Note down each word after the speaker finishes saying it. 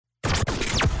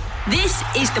This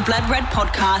is the Blood Red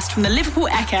podcast from the Liverpool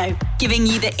Echo, giving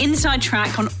you the inside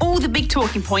track on all the big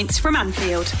talking points from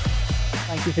Anfield.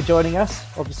 Thank you for joining us.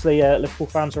 Obviously, Liverpool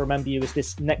fans will remember you as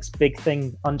this next big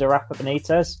thing under Rafa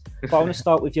Benitez. But I want to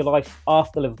start with your life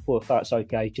after Liverpool, if that's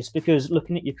okay, just because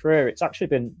looking at your career, it's actually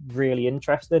been really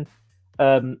interesting.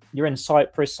 You're in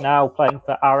Cyprus now, playing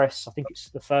for Aris. I think it's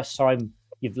the first time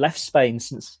you've left Spain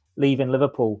since leaving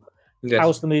Liverpool. Yes.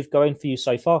 How's the move going for you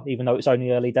so far, even though it's only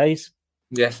early days?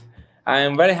 Yes,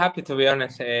 I'm very happy, to be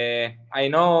honest. I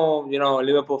know,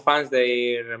 Liverpool fans,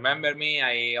 they remember me.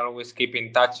 I always keep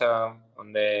in touch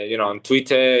on the, on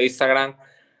Twitter, Instagram.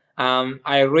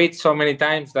 I read so many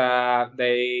times that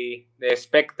they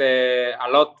expect a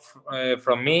lot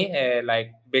from me,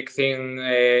 like big thing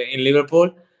in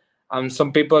Liverpool.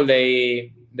 Some people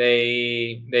they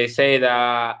say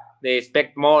that they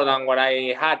expect more than what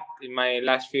I had in my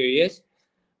last few years.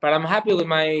 But I'm happy with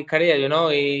my career,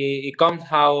 it comes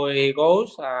how it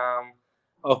goes.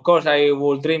 Of course, I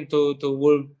would dream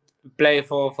to play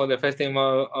for the first team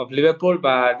of Liverpool,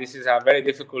 but this is a very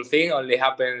difficult thing, only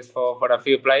happens for a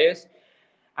few players.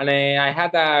 And I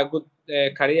had a good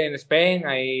career in Spain.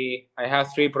 I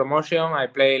have 3 promotions. I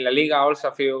played La Liga also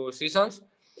a few seasons.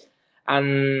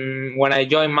 And when I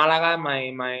joined Malaga,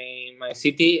 my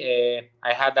city,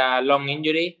 I had a long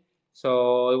injury,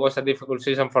 so it was a difficult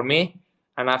season for me.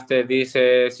 And after this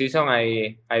season,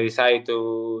 I decided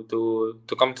to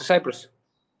come to Cyprus.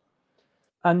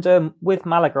 And with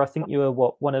Malaga, I think you were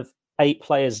one of 8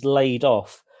 players laid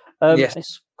off. Yes.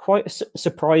 It's quite a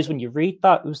surprise when you read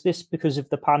that. Was this because of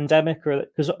the pandemic, or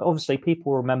because obviously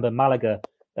people remember Malaga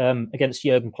against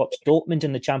Jurgen Klopp's Dortmund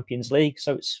in the Champions League?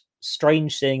 So it's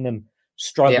strange seeing them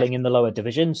struggling in the lower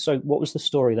divisions. So what was the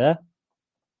story there?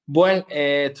 Well,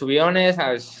 to be honest,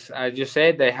 as you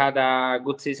said, they had a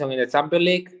good season in the Champions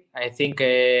League. I think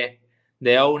the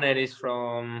owner is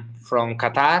from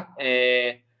Qatar.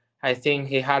 I think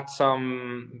he had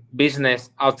some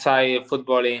business outside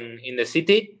football in the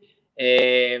city.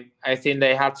 I think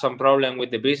they had some problem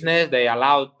with the business. They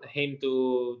allowed him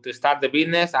to start the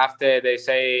business after they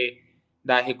say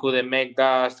that he couldn't make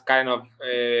that kind of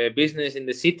business in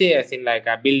the city. I think like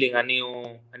building a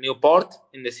new port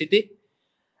in the city.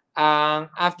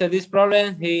 After this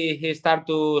problem, he started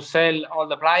to sell all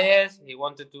the players. He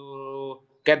wanted to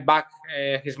get back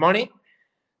his money.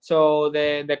 So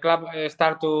the club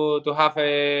started to have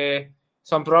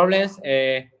some problems.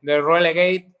 They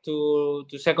relegate to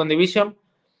second division.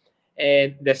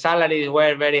 The salaries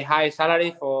were very high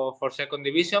salary for second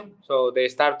division. So they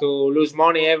start to lose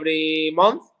money every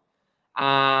month.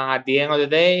 At the end of the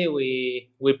day,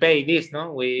 we pay this,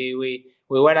 no?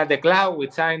 We were at the club, we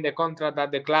signed the contract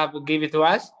that the club gave it to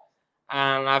us.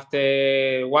 And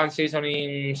after one season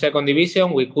in second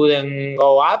division, we couldn't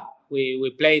go up.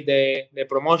 We played the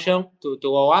promotion to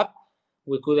go up.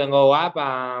 We couldn't go up.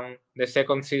 And the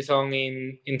second season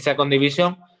in second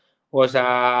division was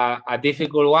a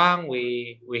difficult one.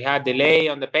 We had delay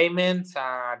on the payments.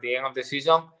 At the end of the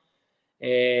season,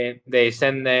 they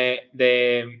sent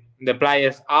the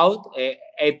players out,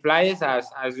 8 players,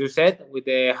 as you said, with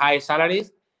the high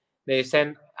salaries. They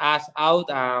sent us out.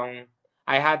 I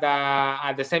had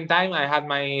at the same time I had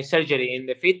my surgery in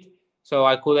the feet, so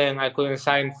I couldn't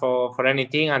sign for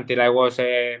anything until I was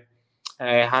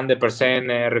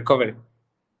 100% recovery.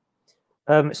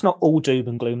 It's not all doom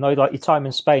and gloom though. Like your time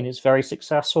in Spain is very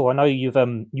successful. I know you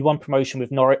won promotion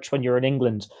with Norwich when you were in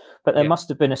England, but there must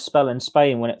have been a spell in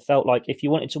Spain when it felt like if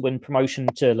you wanted to win promotion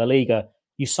to La Liga,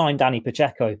 you signed Dani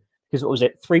Pacheco, because what was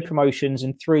it, 3 promotions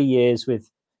in 3 years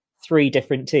with 3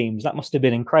 different teams? That must have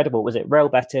been incredible. Was it Real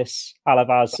Betis,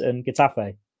 Alavés, and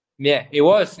Getafe? Yeah, it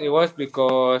was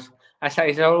because, as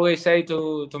I always say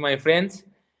to my friends,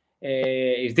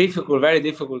 it's difficult, very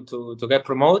difficult to get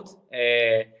promoted.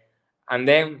 And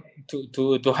then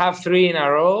to have 3 in a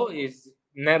row is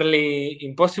nearly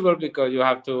impossible, because you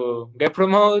have to get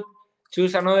promoted,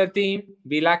 choose another team,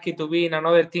 be lucky to be in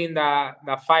another team that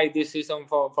fight this season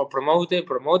for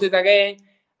promoted again,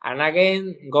 and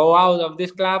again go out of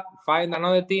this club, find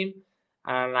another team,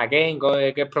 and again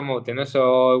go get promoted.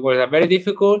 So it was very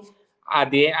difficult.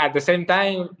 At the same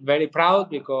time, very proud,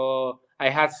 because I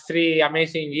had 3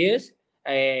 amazing years.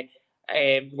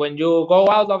 When you go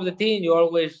out of the team, you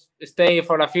always stay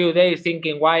for a few days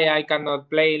thinking why I cannot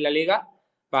play La Liga.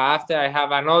 But after I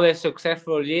have another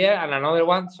successful year and another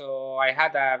one, so I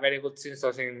had a very good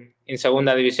season in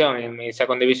Segunda División, in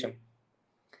second division.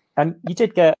 And you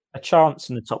did get a chance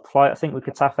in the top flight. I think with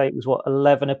Getafe, it was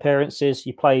 11 appearances.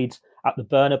 You played at the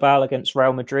Bernabeu against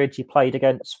Real Madrid. You played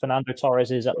against Fernando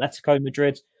Torres' Atletico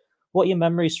Madrid. What are your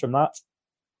memories from that?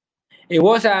 It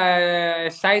was a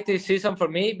exciting season for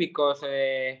me because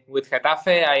with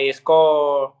Getafe I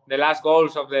scored the last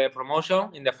goals of the promotion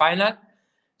in the final.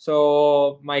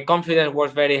 So my confidence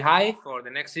was very high for the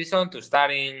next season to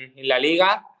start in La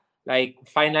Liga. Like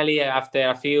finally, after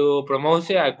a few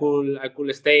promotions, I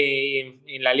could stay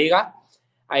in La Liga.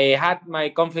 I had my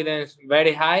confidence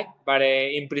very high, but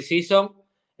in pre-season,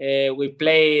 we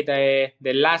played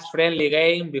the last friendly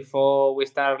game before we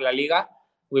start La Liga.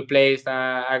 We played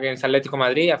against Atletico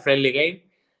Madrid, a friendly game,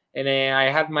 and I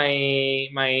had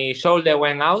my shoulder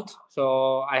went out,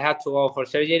 so I had to go for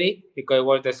surgery because it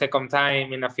was the second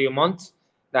time in a few months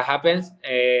that happens.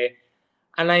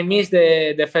 And I missed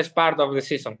the first part of the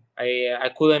season. I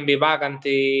couldn't be back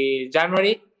until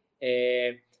January.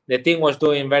 The team was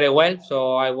doing very well,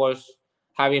 so I was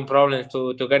having problems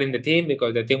to get in the team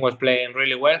because the team was playing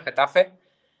really well, Getafe.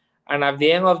 And at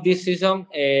the end of this season,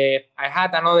 I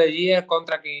had another year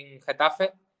contract in Getafe,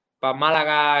 but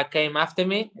Malaga came after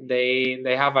me.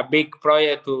 They have a big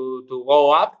project to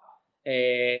go up.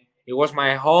 It was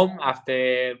my home.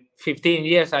 After 15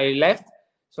 years, I left,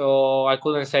 so I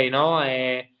couldn't say no.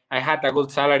 I had a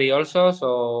good salary also,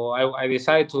 so I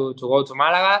decided to go to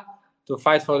Malaga to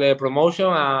fight for the promotion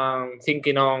and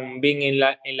thinking on being in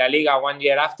La Liga 1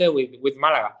 year after with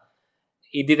Malaga.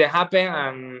 It didn't happen,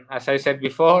 and as I said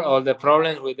before, all the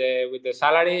problems with the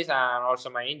salaries and also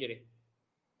my injury.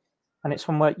 And it's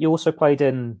from where you also played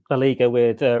in La Liga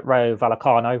with Rayo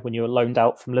Vallecano when you were loaned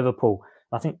out from Liverpool.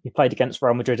 I think you played against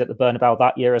Real Madrid at the Bernabeu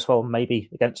that year as well, maybe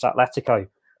against Atletico.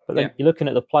 But then you're looking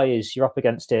at the players you're up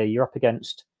against here. You're up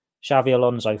against Xavi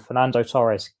Alonso, Fernando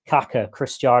Torres, Kaká,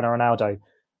 Cristiano Ronaldo.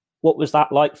 What was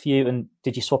that like for you? And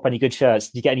did you swap any good shirts?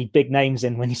 Did you get any big names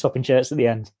in when you're swapping shirts at the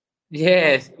end?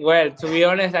 Yes, well, to be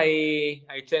honest, I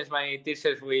changed my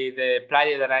t-shirts with the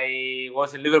player that I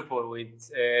was in Liverpool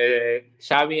with,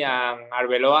 Xavi and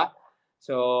Arbeloa.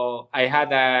 So I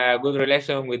had a good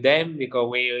relation with them because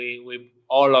we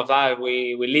all of that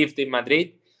we lived in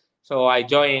Madrid. So I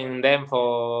joined them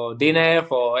for dinner,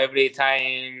 for every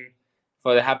time,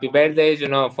 for the happy birthdays,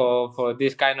 for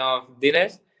this kind of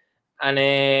dinners. And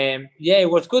it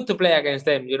was good to play against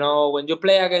them. When you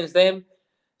play against them,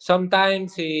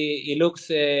 sometimes it looks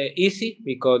easy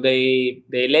because they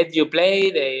let you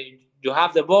play. You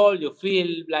have the ball. You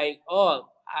feel like, oh,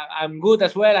 I'm good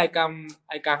as well. I can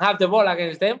have the ball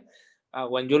against them.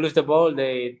 When you lose the ball,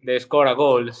 they score a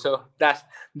goal. So that's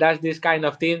this kind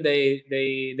of team.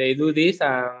 They do this,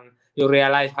 and you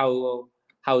realize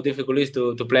how difficult it is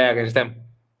to play against them.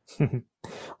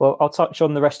 Well, I'll touch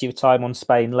on the rest of your time on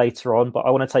Spain later on, but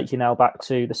I want to take you now back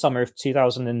to the summer of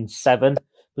 2007. I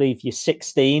believe you're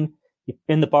 16, you're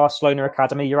in the Barcelona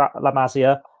academy, you're at La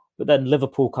Masia, but then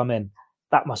Liverpool come in.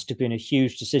 That must have been a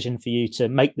huge decision for you to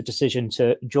make the decision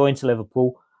to join to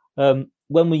Liverpool. When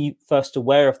were you first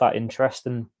aware of that interest,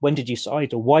 and when did you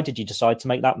decide, or why did you decide to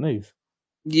make that move?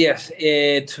 Yes,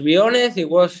 to be honest, it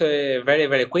was very,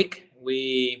 very quick.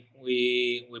 We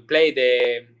played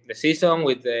the season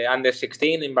with the under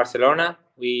 16 in Barcelona.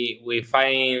 We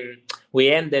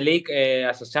end the league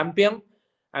as a champion,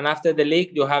 and after the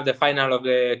league you have the final of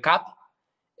the cup.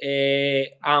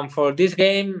 And for this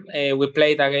game we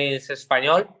played against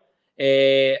Espanyol.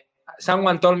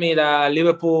 Someone told me that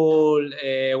Liverpool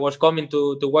was coming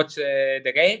to watch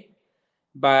the game,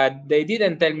 but they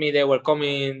didn't tell me they were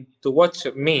coming to watch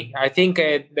me. I think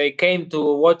they came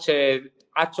to watch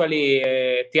actually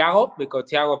Thiago, because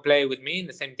Thiago played with me in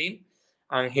the same team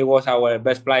and he was our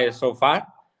best player so far.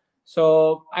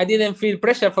 So I didn't feel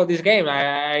pressure for this game.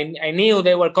 I knew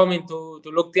they were coming to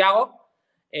look Thiago,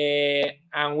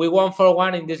 and we won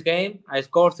 4-1 in this game. I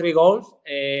scored 3 goals.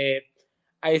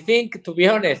 I think, to be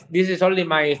honest, this is only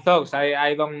my thoughts.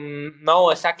 I don't know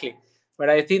exactly, but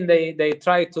I think they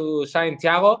tried to sign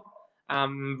Thiago,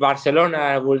 and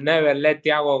Barcelona will never let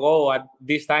Thiago go at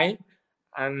this time,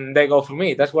 and they go for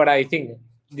me. That's what I think.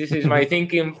 This is my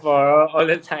thinking for all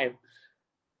the time.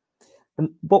 And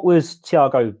what was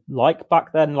Thiago like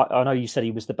back then? Like, I know you said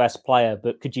he was the best player,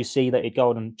 but could you see that he'd go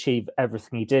on and achieve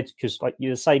everything he did? Because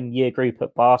you're the same year group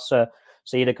at Barca,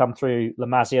 so you'd have come through La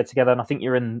Masia together, and I think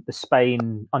you're in the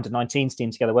Spain under-19s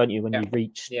team together, weren't you? When you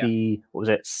reached the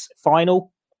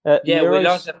final? We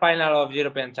lost the final of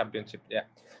European Championship. Yeah.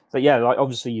 But yeah,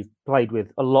 obviously you've played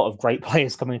with a lot of great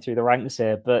players coming through the ranks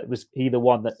here, but was he the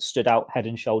one that stood out head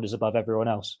and shoulders above everyone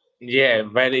else? Yeah,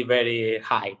 very, very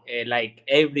high. Like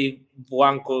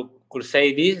everyone could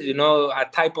say this, a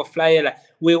type of player. Like,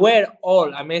 we were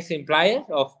all amazing players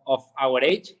of our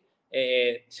age,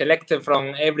 selected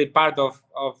from every part of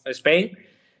Spain,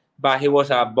 but he was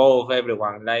above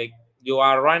everyone. Like, you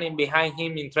are running behind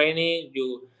him in training,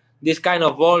 this kind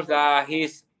of balls that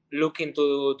he's looking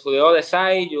to the other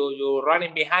side. You're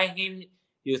running behind him.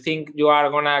 You think you are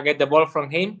gonna get the ball from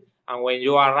him, and when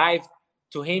you arrive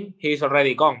to him, he's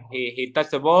already gone. He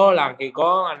touched the ball and he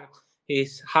gone, and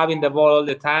he's having the ball all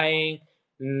the time,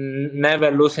 never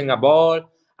losing a ball,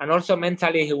 and also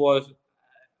mentally he was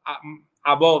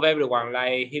above everyone.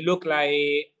 Like he looked like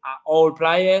an old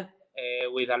player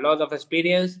with a lot of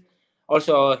experience.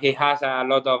 Also, he has a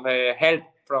lot of help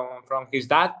from his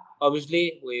dad,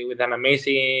 obviously, with an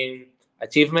amazing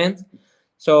achievement.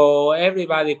 So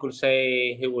everybody could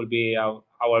say he will be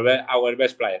our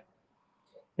best player.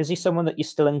 Is he someone that you're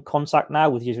still in contact now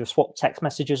with? You swap text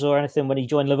messages or anything when he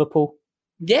joined Liverpool?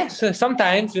 Yes,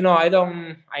 sometimes, I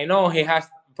know he has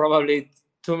probably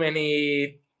too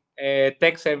many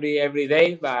texts every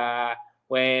day, but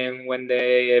when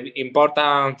the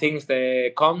important things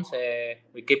comes,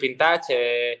 we keep in touch.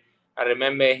 I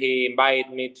remember he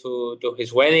invited me to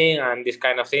his wedding and this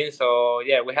kind of thing. So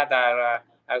yeah, we had a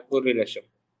good relation.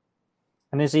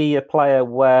 And is he a player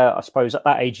where, I suppose, at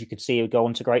that age you could see he would go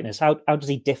on to greatness? How does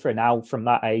he differ now from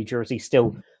that age, or is he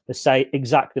still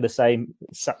exact same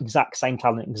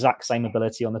talent, exact same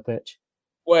ability on the pitch?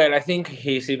 Well, I think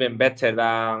he's even better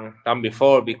than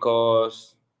before,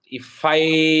 because if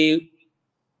I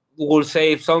would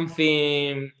say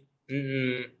something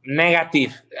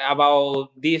negative about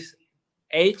this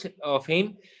age of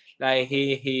him, like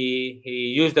he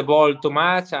used the ball too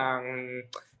much, and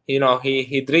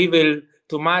he dribbled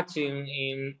too much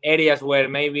in areas where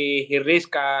maybe he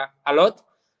risked a lot.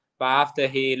 But after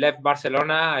he left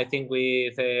Barcelona, I think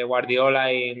with Guardiola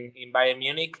in Bayern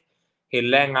Munich, he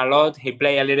learned a lot. He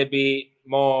played a little bit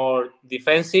more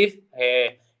defensive.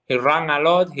 He ran a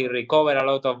lot. He recovered a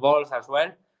lot of balls as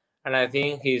well. And I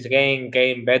think his game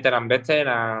came better and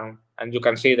better, and you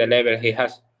can see the level he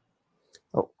has.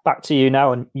 Well, back to you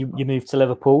now, and you moved to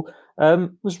Liverpool.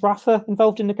 Was Rafa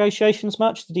involved in negotiations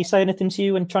much? Did he say anything to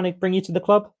you when trying to bring you to the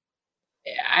club?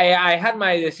 I had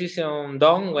my decision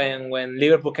done when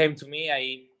Liverpool came to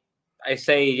me. I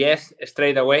say yes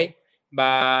straight away.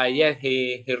 But yeah,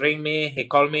 he rang me, he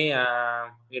called me,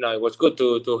 and it was good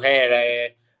to hear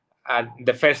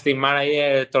the first team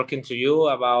manager talking to you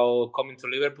about coming to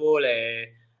Liverpool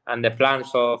and the plans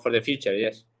for the future.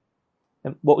 Yes.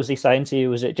 And what was he saying to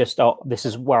you? Was it just, this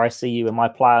is where I see you in my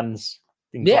plans?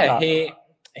 Yeah, like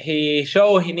he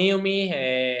knew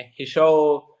me. He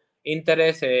showed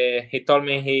interest. He told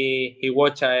me he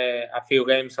watched a few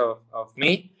games of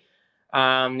me.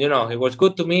 It was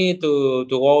good to me to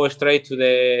go straight to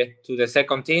the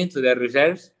second team, to the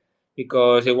reserves,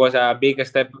 because it was a big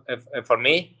step for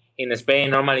me. In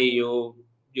Spain, normally you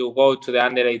go to the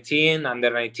under 18, under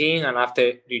 19, and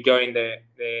after you join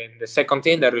the second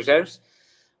team, the reserves.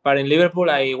 But in Liverpool,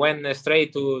 I went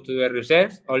straight to the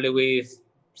reserves, only with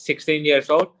 16 years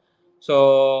old.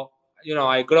 So,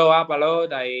 I grow up a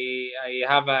lot. I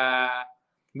have a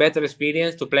better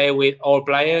experience to play with all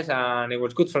players, and it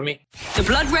was good for me. The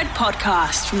Blood Red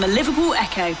Podcast from the Liverpool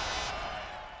Echo.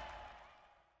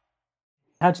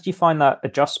 How did you find that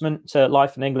adjustment to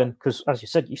life in England? Because, as you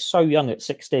said, you're so young at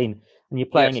 16, and you're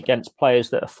playing against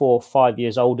players that are 4 or 5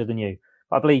 years older than you.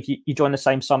 I believe you joined the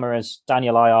same summer as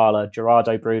Daniel Ayala,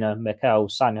 Gerardo Bruna, Mikel,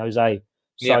 San Jose.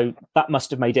 So that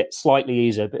must have made it slightly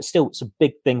easier, but still, it's a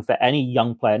big thing for any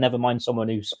young player, never mind someone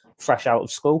who's fresh out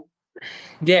of school.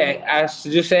 Yeah, as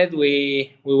you said,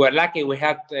 we were lucky. We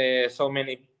had so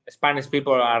many Spanish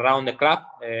people around the club.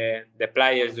 The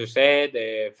players, you said,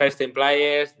 the first team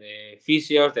players, the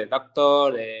physios, the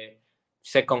doctor, the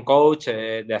second coach,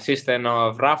 the assistant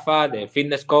of Rafa, the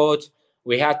fitness coach.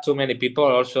 We had too many people.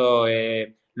 Also,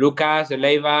 Lucas,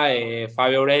 Leiva,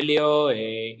 Fabio Aurelio,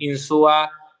 Insua.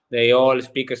 They all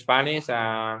speak Spanish.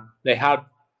 They help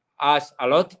us a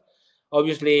lot.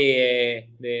 Obviously,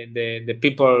 the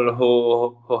people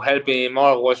who helped me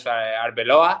more was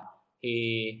Arbeloa.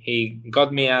 He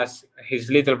got me as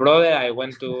his little brother. I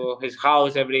went to his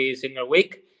house every single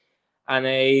week, and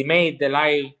he made the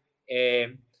life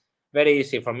very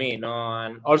easy for me.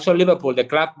 And also Liverpool, the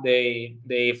club,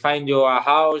 they find you a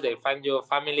house, they find you a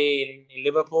family in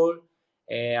Liverpool.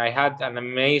 I had an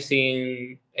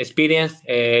amazing experience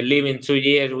living 2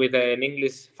 years with an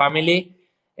English family.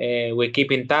 We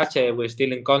keep in touch. We're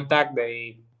still in contact.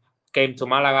 They came to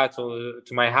Malaga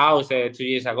to my house 2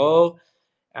 years ago.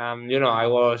 I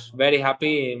was very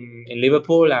happy in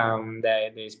Liverpool, and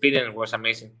the experience was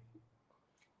amazing.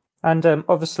 And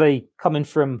obviously, coming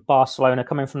from Barcelona,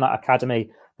 coming from that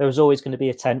academy, there was always going to be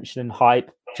attention and hype,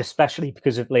 especially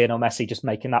because of Lionel Messi just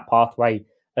making that pathway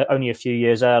only a few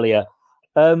years earlier.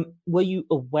 Were you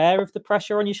aware of the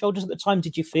pressure on your shoulders at the time?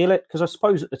 Did you feel it? Because I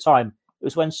suppose at the time, it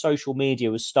was when social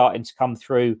media was starting to come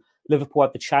through. Liverpool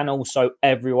had the channel, so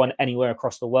everyone anywhere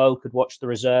across the world could watch the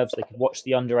reserves. They could watch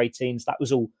the under-18s. That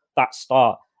was all that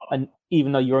start. And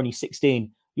even though you're only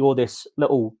 16, you're this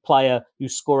little player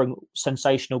who's scoring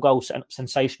sensational goals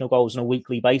on a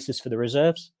weekly basis for the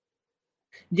reserves.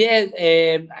 Yeah,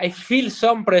 I feel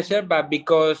some pressure, but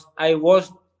because I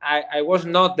was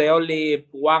not the only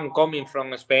one coming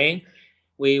from Spain,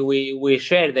 we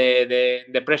share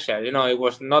the pressure. You know, it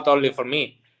was not only for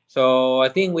me. So I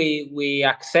think we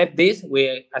accept this.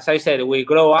 We, as I said, we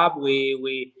grow up.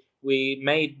 We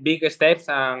made big steps,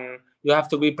 and you have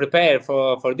to be prepared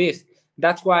for this.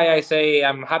 That's why I say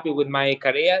I'm happy with my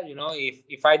career. You know,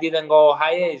 if I didn't go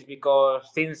higher, it's because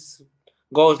things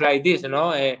goes like this. You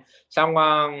know,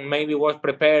 someone maybe was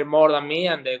prepared more than me,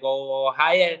 and they go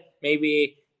higher.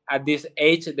 Maybe at this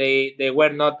age they were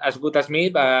not as good as me,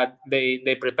 but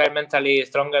they prepare mentally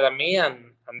stronger than me,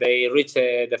 and they reach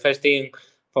the first team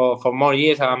for more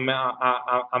years and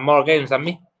more games than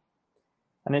me.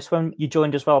 And it's when you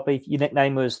joined as well, your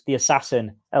nickname was the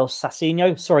Assassin, El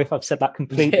Sassinho. Sorry if I've said that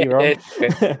completely wrong.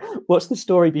 What's the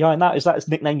story behind that? Is that his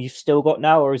nickname you've still got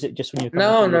now, or is it just when you're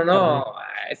No.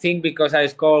 I think because I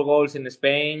score goals in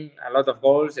Spain, a lot of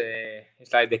goals,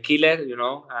 it's like the killer, you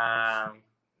know.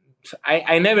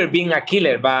 I never been a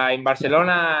killer, but in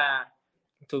Barcelona,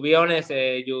 to be honest,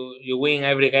 you win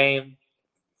every game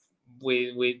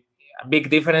with a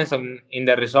big difference in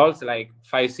the results, like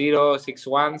 5-0,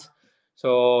 6-1.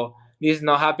 So this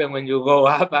not happen when you go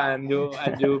up and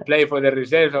you play for the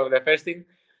reserves of the first team.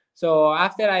 So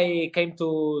after I came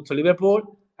to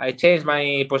Liverpool, I changed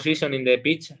my position in the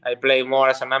pitch. I play more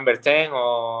as a number 10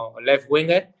 or left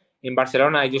winger. In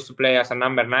Barcelona, I used to play as a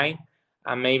number 9.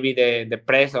 And maybe the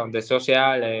press on the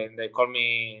social, they call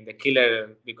me the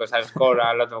killer because I've scored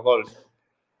a lot of goals.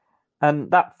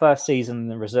 And that first season in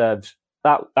the reserves,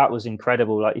 that was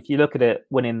incredible. Like if you look at it,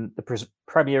 winning the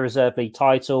Premier Reserve League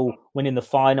title, winning the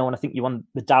final, and I think you won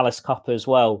the Dallas Cup as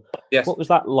well. Yes. What was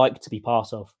that like to be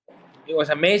part of? It was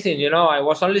amazing. You know, I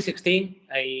was only 16.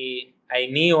 I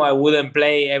knew I wouldn't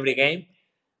play every game,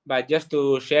 but just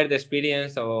to share the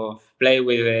experience of play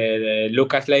with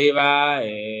Lucas Leiva,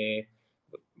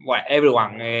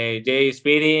 everyone, Jay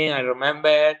Spearing, I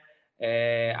remember,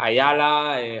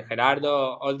 Ayala,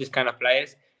 Gerardo, all these kind of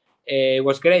players. It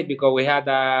was great because we had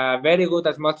a very good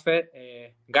atmosphere.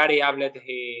 Gary Ablett,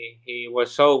 he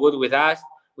was so good with us.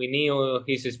 We knew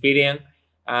his experience.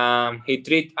 He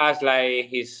treated us like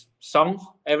his sons,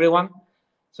 everyone.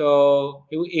 So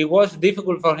it was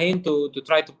difficult for him to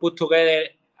try to put together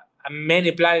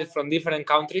many players from different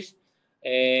countries.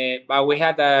 But we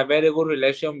had a very good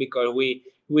relation because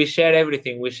we share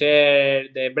everything. We share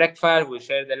the breakfast, we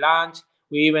share the lunch,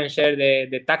 we even share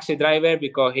the taxi driver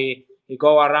because he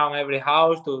go around every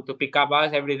house to pick up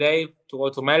us every day to go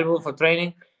to Melbourne for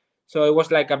training. So it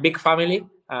was like a big family.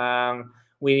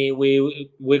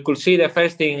 We could see the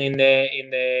first thing in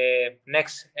the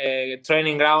next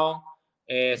training ground.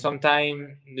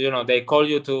 Sometimes they call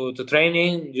you to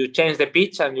training. You change the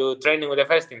pitch and you training with the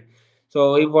first team.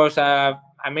 So it was an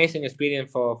amazing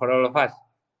experience for all of us.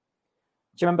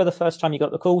 Do you remember the first time you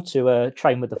got the call to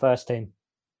train with the first team?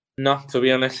 No, to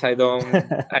be honest, I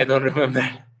don't remember.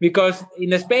 Because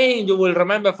in Spain, you will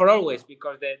remember for always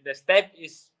because the step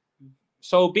is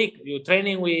so big. You're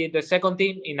training with the second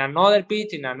team in another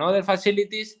pitch, in another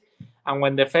facilities. And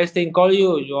when the first team call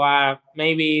you, you are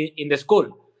maybe in the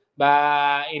school.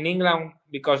 But in England,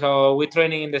 because we're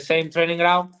training in the same training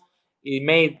ground, it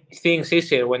made things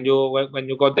easier when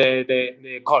you got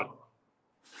the call.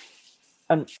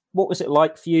 And what was it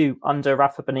like for you under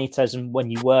Rafa Benitez and when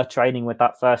you were training with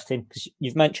that first team? Because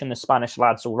you've mentioned the Spanish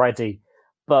lads already,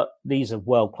 but these are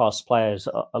world-class players.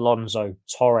 Alonso,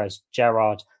 Torres,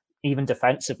 Gerrard, even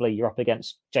defensively, you're up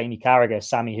against Jamie Carragher,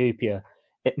 Sami Hyypiä.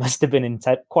 It must have been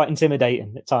quite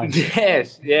intimidating at times.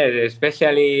 Yes,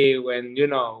 especially when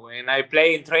I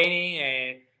play in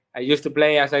training. I used to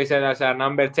play, as I said, as a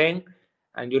number 10,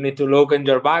 and you need to look in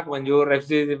your back when you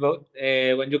receive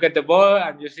when you get the ball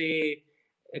and you see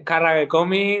Carragher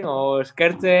coming or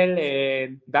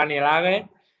Skrtel, Daniel Agger,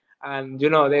 and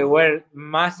they were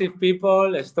massive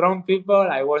people, strong people.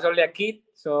 I was only a kid,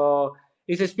 so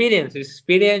it's experience.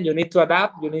 You need to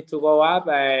adapt. You need to go up.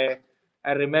 I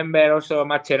remember also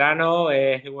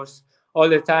Mascherano. He was all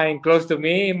the time close to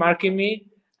me, marking me,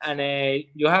 and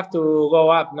you have to go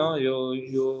up. No,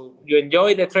 you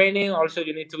enjoy the training. Also,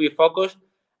 you need to be focused,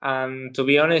 and to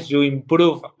be honest, you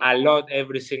improve a lot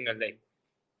every single day.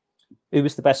 Who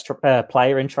was the best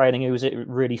player in training? Who was it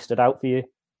really stood out for you?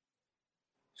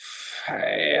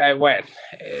 As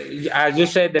you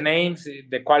said, the names,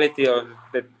 the quality of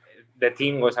the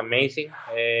team was amazing.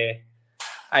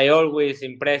 I always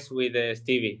impressed with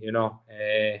Stevie.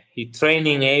 He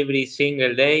training every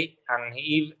single day,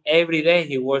 and every day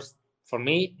he was, for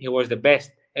me, he was the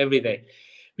best every day.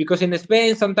 Because in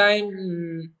Spain,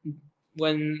 sometimes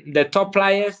when the top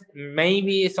players,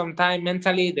 maybe sometimes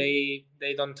mentally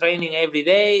they don't training every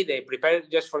day, they prepare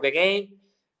just for the game.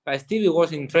 But Stevie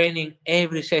was in training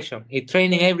every session. He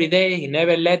training every day. He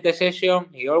never led the session.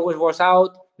 He always was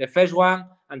out the first one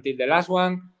until the last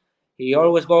one. He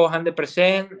always go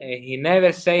 100%. He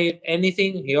never say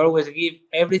anything. He always give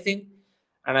everything.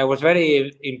 And I was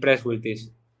very impressed with this.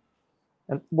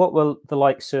 And what were the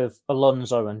likes of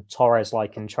Alonso and Torres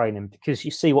like in training? Because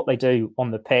you see what they do on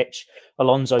the pitch.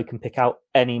 Alonso can pick out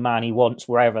any man he wants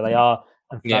wherever they are.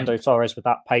 And Fernando Torres, with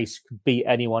that pace, could beat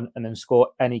anyone and then score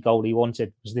any goal he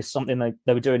wanted. Was this something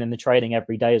they were doing in the training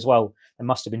every day as well? There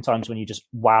must have been times when you just,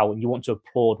 wow, and you want to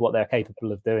applaud what they're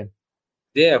capable of doing.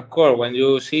 Yeah, of course. When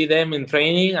you see them in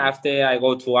training, after I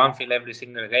go to Anfield every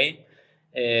single game,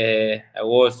 I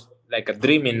was like a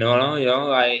dreaming,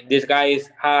 these guys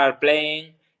are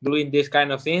playing, doing this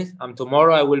kind of things, and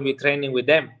tomorrow I will be training with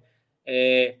them.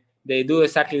 They do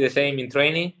exactly the same in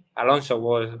training. Alonso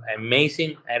was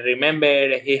amazing. I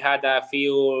remember he had a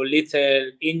few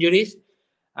little injuries.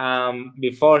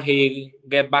 Before he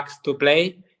get back to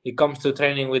play, he comes to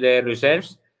training with the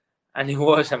reserves. And it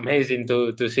was amazing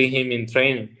to see him in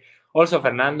training. Also,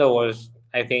 Fernando was,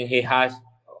 I think he has,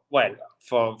 well,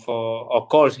 for of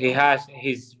course, he has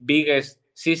his biggest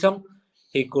season.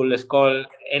 He could score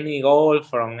any goal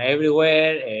from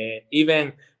everywhere.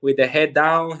 Even with the head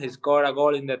down, he scored a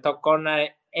goal in the top corner.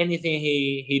 Anything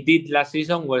he did last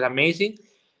season was amazing.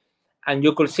 And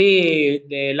you could see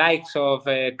the likes of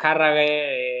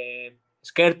Carragher,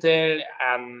 Skrtel,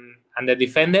 and the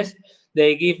defenders.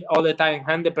 They give all the time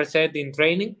 100% in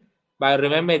training. But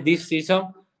remember, this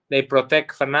season, they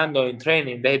protect Fernando in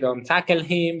training. They don't tackle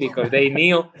him because they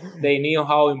knew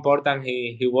how important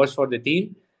he was for the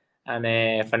team. And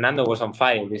Fernando was on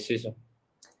fire this season.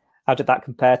 How did that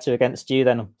compare to against you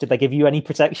then? Did they give you any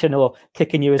protection or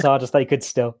kicking you as hard as they could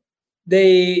still?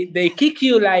 They kick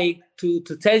you like to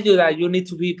tell you that you need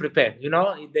to be prepared.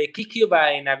 They kick you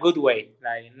but in a good way,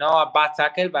 like not a bad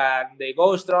tackle, but they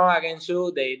go strong against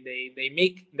you. They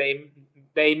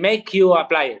make you a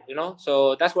player.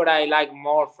 So that's what I like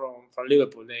more from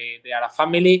Liverpool. They are a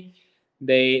family.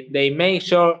 They make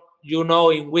sure you know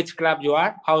in which club you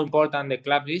are, how important the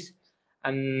club is,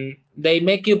 and they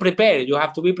make you prepare. You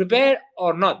have to be prepared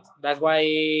or not. That's why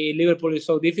Liverpool is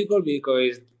so difficult,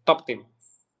 because it's top team.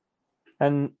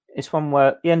 And it's one where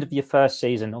at the end of your first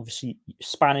season, obviously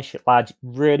Spanish lad,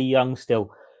 really young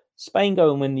still. Spain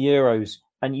go and win the Euros,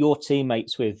 and your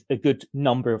teammates with a good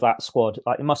number of that squad.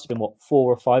 Like it must have been 4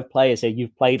 or 5 players here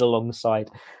you've played alongside.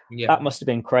 Yeah. That must have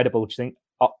been incredible to think,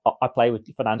 I play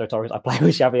with Fernando Torres, I play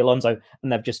with Xabi Alonso,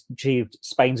 and they've just achieved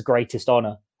Spain's greatest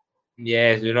honor.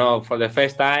 Yes, for the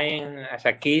first time as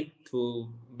a kid to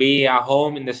be at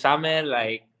home in the summer,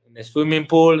 like in the swimming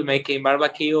pool, making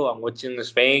barbecue and watching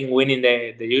Spain winning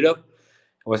the Europe,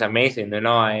 it was amazing.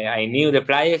 I knew the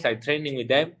players, I training with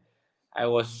them. I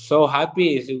was so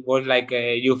happy. It was like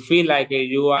you feel like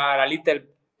you are a little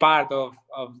part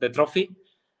of the trophy.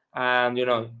 And,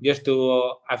 just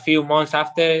to a few months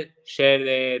after,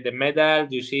 share the medal,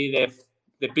 you see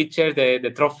the pictures,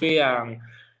 the trophy, and,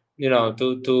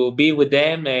 to be with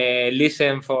them,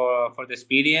 listen for the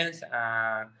experience.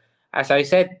 As I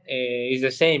said, it's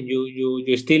the same.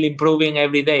 You're still improving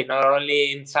every day, not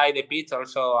only inside the pitch,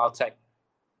 also outside.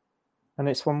 And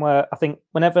it's one where I think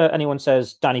whenever anyone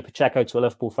says Danny Pacheco to a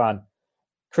Liverpool fan,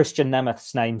 Christian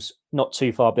Nemeth's name's not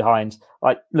too far behind.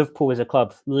 Like Liverpool is a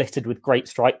club littered with great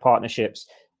strike partnerships.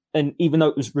 And even though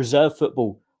it was reserve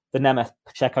football, the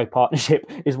Nemeth-Pacheco partnership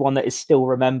is one that is still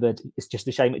remembered. It's just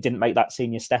a shame it didn't make that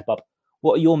senior step up.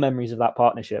 What are your memories of that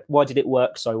partnership? Why did it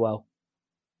work so well?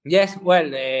 Yes, well,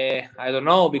 I don't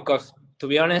know, because to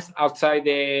be honest, outside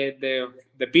the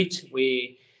pitch,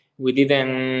 we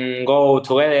didn't go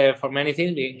together for many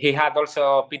things. He had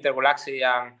also Peter Gulaxi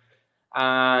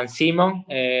and Simon,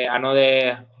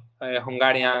 another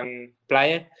Hungarian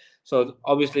player. So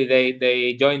obviously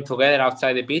they joined together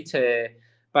outside the pitch.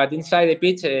 But inside the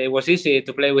pitch, it was easy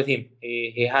to play with him.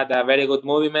 He had a very good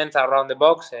movement around the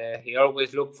box. He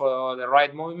always looked for the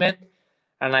right movement,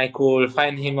 and I could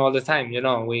find him all the time.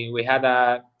 We had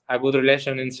a good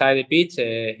relation inside the pitch.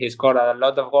 He scored a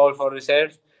lot of goals for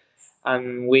reserves,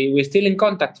 and we're still in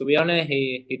contact. To be honest,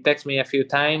 he texted me a few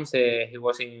times. He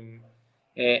was in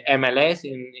MLS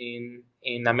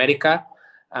in America.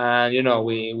 And,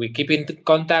 we keep in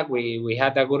contact. We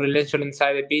had a good relation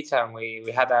inside the pitch, and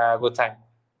we had a good time.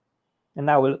 And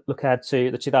now we'll look ahead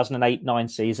to the 2008-9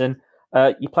 season.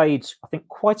 You played, I think,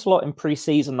 quite a lot in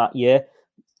pre-season that year.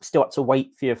 Still had to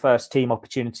wait for your first team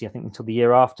opportunity, I think, until the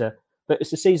year after. But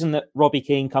it's the season that Robbie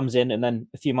Keane comes in, and then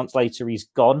a few months later, he's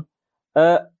gone.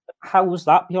 How was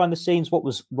that behind the scenes? What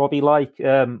was Robbie like?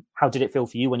 How did it feel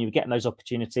for you when you were getting those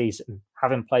opportunities and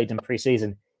having played in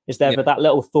pre-season? Is there ever that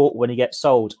little thought when he gets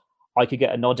sold, I could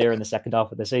get a nod here in the second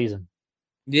half of the season?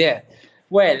 Yeah.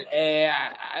 Well,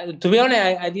 to be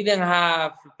honest, I didn't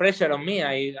have pressure on me.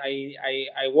 I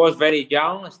was very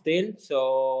young still,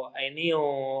 so I knew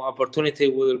opportunity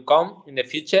will come in the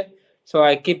future. So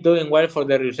I keep doing well for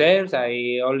the reserves.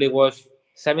 I only was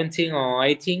 17 or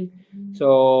 18.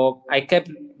 So I kept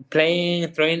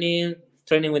playing, training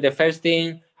with the first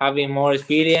team, having more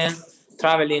experience,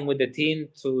 traveling with the team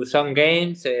to some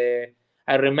games.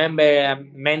 I remember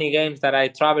many games that I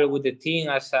traveled with the team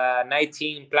as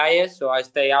 19 players, so I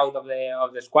stay out of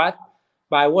the squad.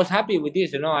 But I was happy with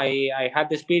this, I had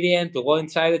the experience to go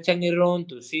inside the changing room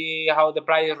to see how the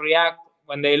players react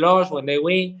when they lost, when they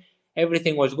win.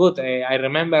 Everything was good. I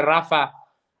remember Rafa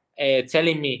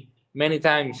telling me many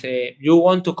times, you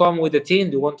want to come with the team?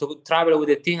 Do you want to travel with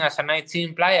the team as a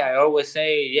 19 player? I always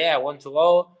say, yeah, I want to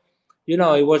go.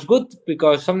 It was good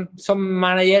because some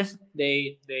managers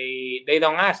they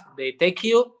don't ask. They take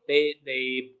you. They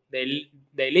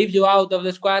leave you out of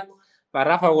the squad. But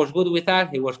Rafa was good with us.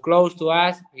 He was close to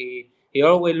us. He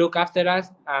always looked after us,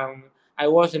 and I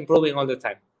was improving all the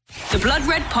time. The Blood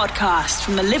Red Podcast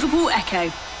from the Liverpool Echo.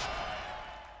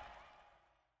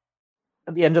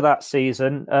 At the end of that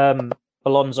season,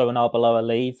 Alonso and Arbeloa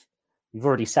leave. You've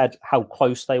already said how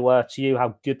close they were to you,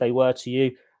 how good they were to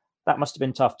you. That must have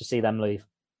been tough to see them leave.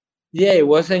 Yeah, it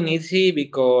wasn't easy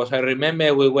because I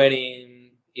remember we were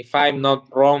if I'm not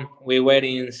wrong, we were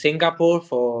in Singapore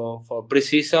for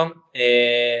pre-season.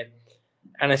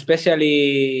 And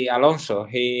especially Alonso.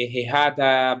 He had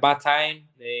a bad time.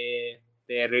 The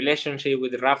relationship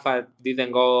with Rafa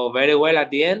didn't go very well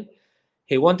at the end.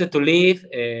 He wanted to leave.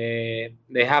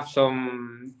 They have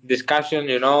some discussion,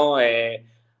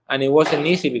 and it wasn't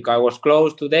easy because I was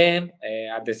close to them.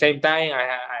 At the same time,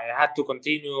 I had to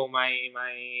continue my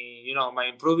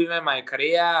improvement, my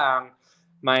career, and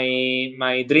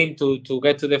my dream to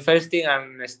get to the first team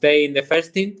and stay in the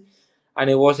first team. And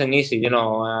it wasn't easy,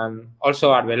 And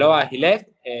also Arbeloa, he left.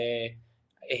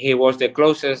 He was the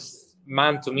closest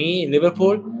man to me in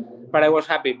Liverpool, but I was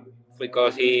happy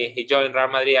because he joined Real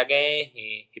Madrid again.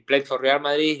 He played for Real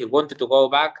Madrid. He wanted to go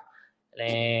back.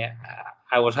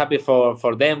 I was happy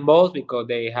for them both because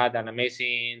they had an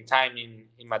amazing time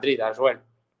in Madrid as well.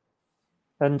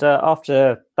 And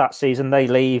after that season, they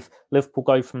leave. Liverpool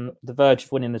go from the verge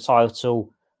of winning the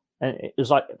title. And it was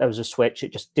like there was a switch.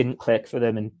 It just didn't click for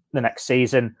them in the next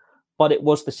season. But it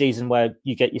was the season where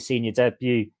you get your senior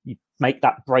debut. You make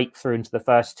that breakthrough into the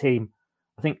first team.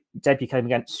 I think debut came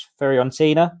against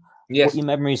Fiorentina. Yes. What are your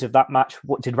memories of that match?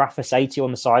 What did Rafa say to you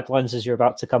on the sidelines as you're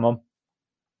about to come on?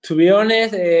 To be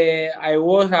honest, I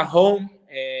was at home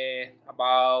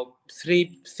about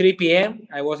 3 p.m.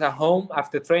 I was at home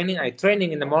after training. I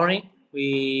training in the morning.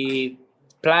 We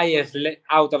players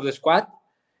out of the squad.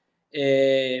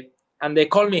 And they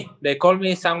called me.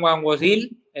 Someone was ill.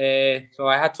 So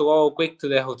I had to go quick to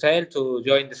the hotel to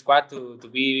join the squad to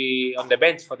be on the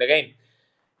bench for the game.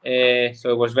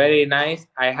 So it was very nice.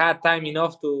 I had time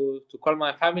enough to call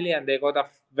my family, and they got a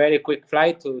very quick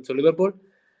flight to Liverpool,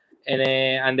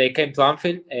 and they came to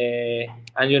Anfield. And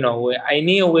I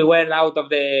knew we were out of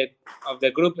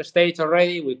the group stage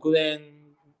already. We couldn't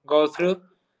go through,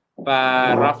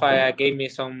 but Rafa gave me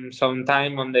some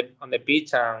time on the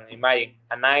pitch, and imagine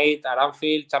a night at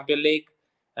Anfield, Champions League,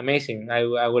 amazing. I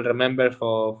will remember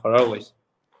for always.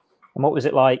 And what was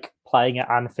it like playing at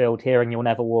Anfield, hearing "You'll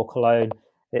Never Walk Alone"?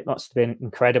 It must have been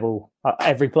incredible.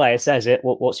 Every player says it.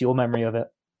 What's your memory of it?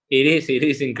 It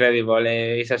is incredible.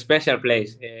 It's a special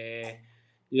place.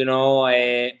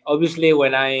 Obviously,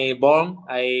 when I born,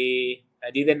 I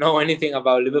didn't know anything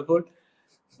about Liverpool,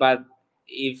 but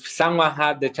if someone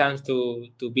had the chance to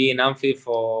be in Anfield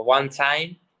for one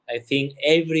time, I think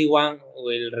everyone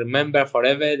will remember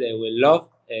forever. They will love.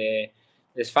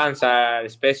 These fans are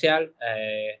special.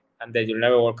 And that You'll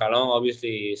Never Walk Alone,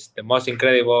 obviously, is the most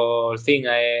incredible thing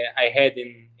I had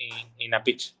in a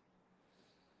pitch.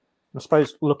 I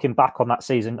suppose looking back on that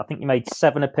season, I think you made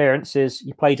 7 appearances.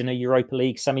 You played in a Europa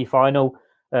League semi-final.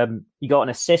 You got an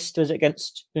assist, was it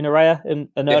against Unarea in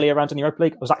an earlier round in the Europa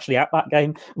League? I was actually at that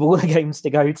game of all the games to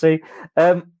go to.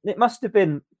 It must have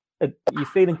been, you're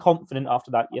feeling confident after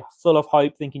that. You're full of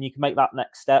hope, thinking you can make that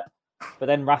next step. But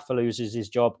then Rafa loses his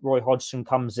job. Roy Hodgson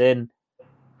comes in.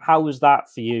 How was that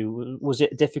for you? Was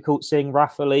it difficult seeing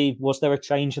Rafa leave? Was there a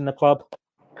change in the club?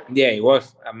 Yeah, it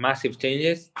was a massive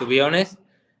changes, to be honest.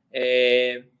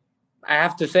 I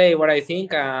have to say what I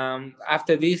think.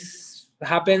 After this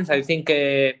happens, I think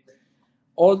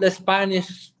all the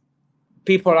Spanish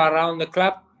people around the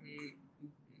club,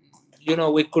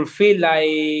 we could feel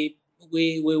like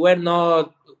we were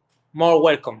not more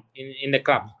welcome in the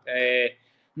club.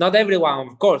 Not everyone,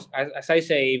 of course. As I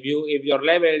say, if your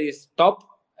level is top,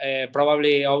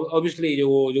 probably obviously you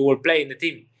will play in the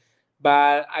team.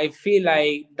 But I feel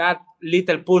like that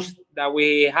little push that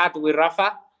we had with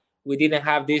Rafa, we didn't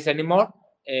have this anymore.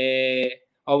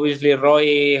 Obviously,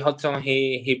 Roy Hodgson,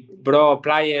 he brought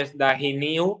players that he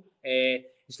knew.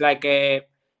 It's like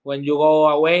when you go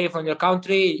away from your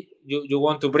country, you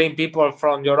want to bring people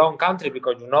from your own country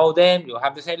because you know them, you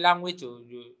have the same language,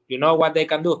 you know what they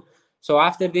can do. So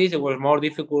after this, it was more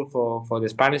difficult for the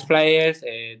Spanish players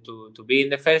to be in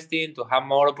the first team, to have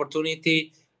more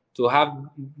opportunity, to have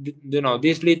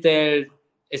this little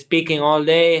speaking all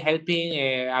day, helping,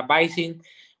 advising.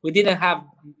 We didn't have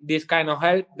this kind of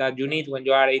help that you need when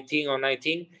you are 18 or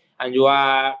 19 and you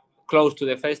are close to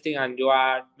the first team and you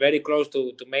are very close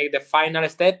to make the final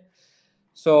step.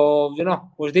 So it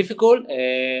was difficult.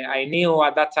 I knew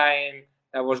at that time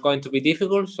that was going to be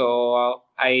difficult. So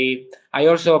I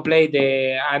also played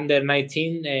the under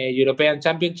 19 European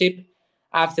Championship.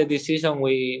 After this season,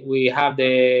 we have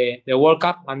the World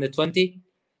Cup under 20,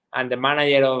 and the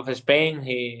manager of Spain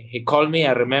he called me.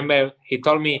 I remember he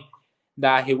told me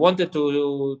that he wanted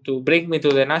to bring me to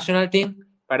the national team,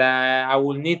 but I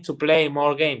will need to play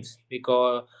more games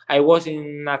because I was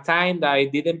in a time that I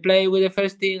didn't play with the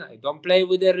first team. I don't play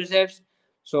with the reserves,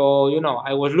 so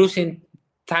I was losing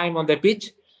time on the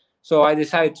pitch. So I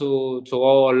decided to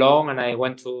go along, and I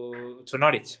went to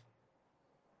Norwich.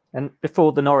 And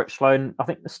before the Norwich loan, I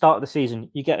think the start of the season,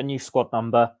 you get a new squad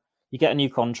number, you get a new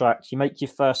contract, you make your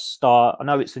first start. I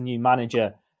know it's a new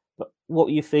manager, but what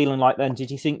were you feeling like then?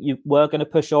 Did you think you were going to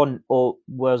push on, or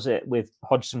was it with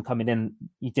Hodgson coming in,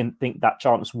 you didn't think that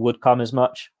chance would come as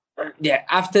much? Yeah,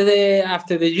 after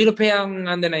the European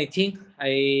under 19,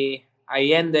 I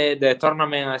ended the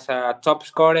tournament as a top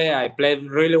scorer. I played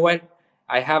really well.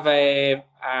 I have a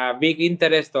big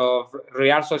interest of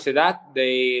Real Sociedad.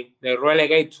 They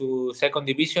relegate to second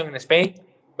division in Spain,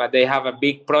 but they have a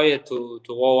big project to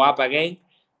go up again.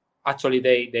 Actually,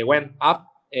 they went up.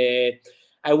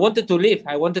 I wanted to leave.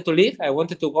 I wanted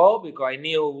to go because I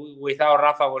knew without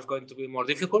Rafa was going to be more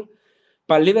difficult.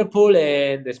 But Liverpool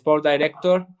and the sport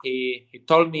director, he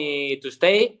told me to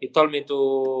stay. He told me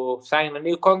to sign a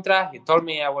new contract. He told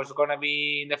me I was going to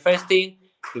be in the first team.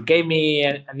 He gave me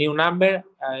a new number,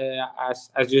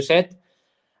 as you said.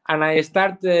 And I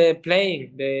started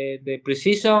playing the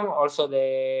pre-season, also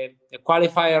the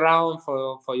qualifier round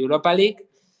for Europa League.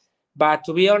 But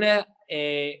to be honest,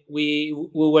 we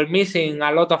were missing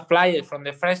a lot of players from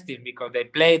the first team because they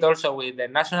played also with the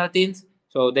national teams.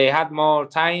 So they had more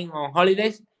time on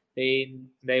holidays.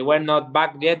 They were not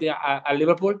back yet at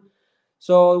Liverpool.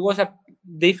 So it was a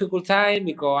difficult time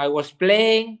because I was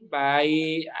playing, but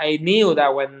I knew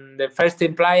that when the first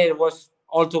team player was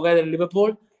all together in Liverpool,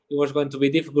 it was going to be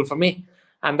difficult for me.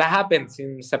 And that happened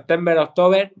in September,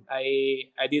 October.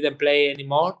 I didn't play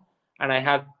anymore, and I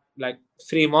had like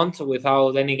 3 months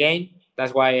without any game.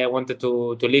 That's why I wanted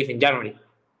to leave in January.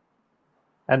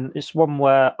 And it's one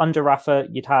where under Rafa,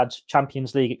 you'd had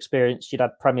Champions League experience, you'd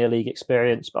had Premier League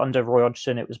experience, but under Roy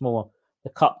Hodgson, it was more the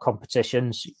cup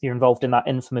competitions. You're involved in that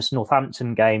infamous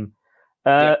Northampton game.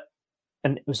 And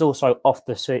it was also off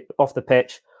the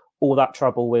pitch, all that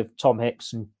trouble with Tom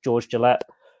Hicks and George Gillette.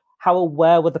 How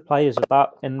aware were the players of that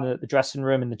in the dressing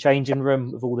room, in the changing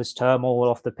room, with all this turmoil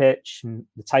off the pitch and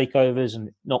the takeovers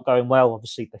and not going well?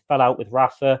 Obviously, they fell out with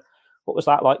Rafa. What was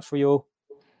that like for you?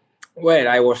 Well,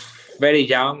 I was very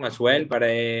young as well, but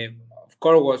of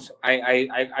course,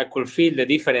 I could feel the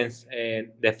difference.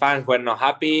 The fans were not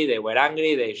happy; they were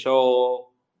angry. They show,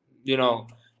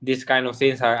 these kind of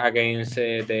things against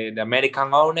the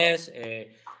American owners.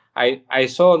 I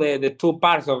saw the two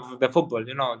parts of the football.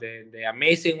 The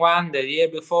amazing one the year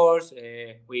before.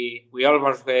 We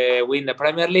almost win the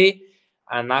Premier League,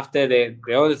 and after the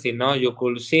other thing, you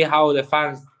could see how the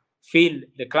fans feel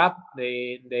the club,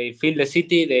 they feel the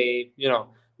city,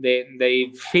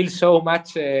 they feel so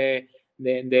much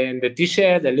the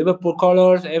t-shirt, the Liverpool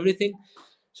colors, everything.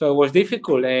 So it was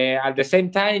difficult. At the same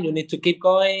time, you need to keep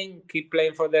going, keep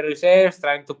playing for the reserves,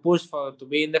 trying to push to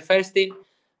be in the first team.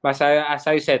 But as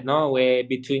I said,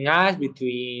 between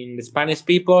the Spanish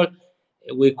people,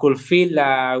 we could feel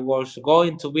that it was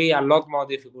going to be a lot more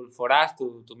difficult for us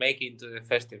to make it into the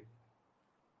first team.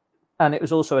 And it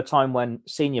was also a time when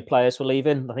senior players were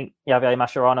leaving. I think Javier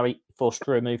Mascherano forced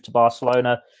through a move to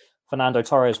Barcelona. Fernando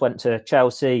Torres went to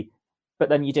Chelsea. But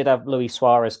then you did have Luis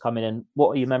Suarez coming in. What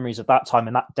are your memories of that time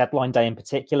and that deadline day in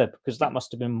particular? Because that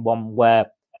must have been one where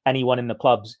anyone in the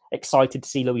club's excited to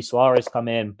see Luis Suarez come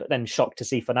in, but then shocked to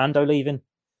see Fernando leaving.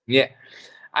 Yeah,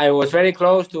 I was very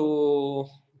close to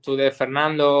the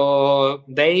Fernando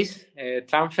days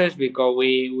transfers because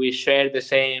we shared the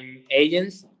same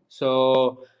agents.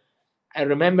 So I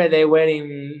remember they were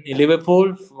in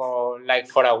Liverpool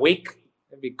for a week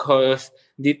because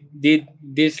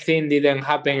this thing didn't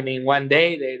happen in one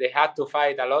day. They had to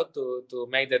fight a lot to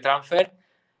make the transfer.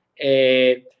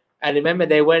 I remember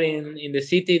they were in the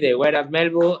city. They were at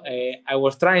Melbourne. I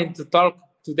was trying to talk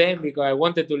to them because I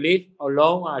wanted to leave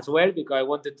alone as well because I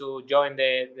wanted to join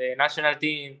the national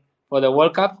team for the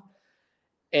World Cup.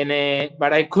 And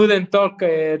but I couldn't talk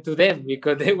to them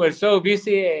because they were so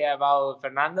busy about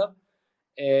Fernando.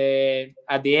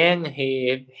 At the end,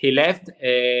 he left,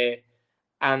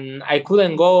 and I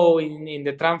couldn't go in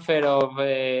the transfer of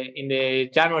in the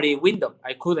January window.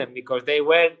 I couldn't because they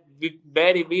were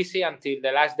very busy until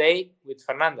the last day with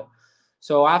Fernando.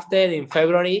 So after, in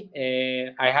February,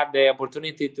 I had the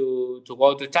opportunity to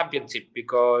go to Championship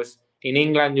because in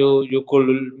England you could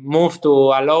move to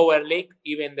a lower league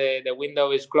even the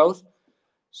window is closed.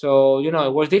 So,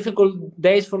 it was difficult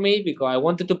days for me because I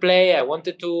wanted to play. I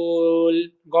wanted to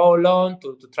go alone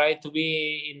to try to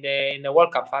be in the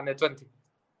World Cup under 20.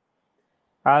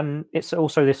 And it's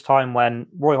also this time when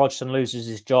Roy Hodgson loses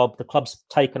his job. The club's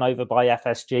taken over by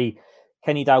FSG.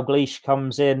 Kenny Dalglish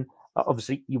comes in.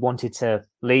 Obviously, you wanted to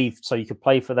leave so you could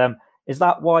play for them. Is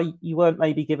that why you weren't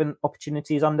maybe given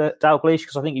opportunities under Dalglish?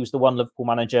 Because I think he was the one Liverpool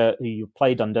manager who you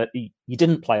played under. You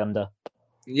didn't play under.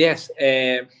 Yes.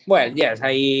 Yes.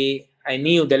 I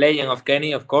knew the legend of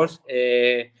Kenny, of course.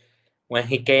 When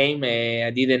he came, I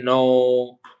didn't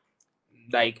know.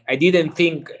 I didn't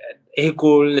think he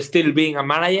could still be a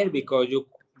manager because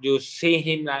you see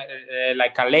him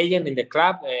like a legend in the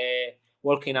club,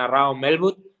 walking around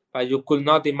Melbourne, but you could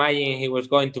not imagine he was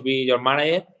going to be your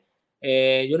manager.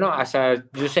 As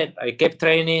you said, I kept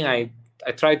training. I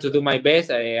tried to do my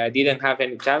best. I didn't have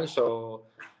any chance. So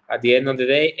at the end of the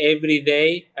day, every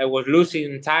day I was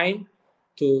losing time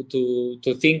to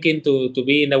thinking to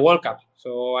be in the World Cup.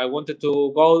 So I wanted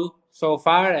to go so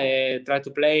far, try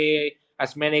to play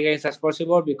as many games as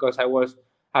possible because I was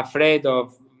afraid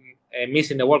of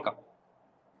missing the World Cup.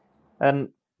 And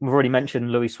we've already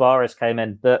mentioned Luis Suarez came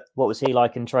in, but what was he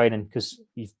like in training? Because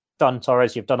you've done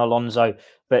Torres, you've done Alonso,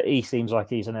 but he seems like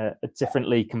he's in a different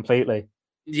league completely.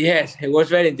 Yes, it was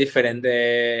very different.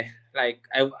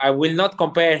 I will not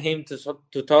compare him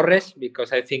to Torres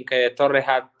because I think Torres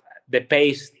had the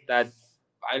pace that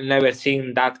I've never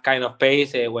seen that kind of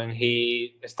pace. When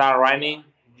he started running,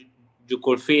 you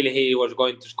could feel he was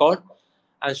going to score.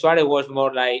 And Suarez was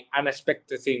more like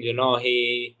unexpected thing,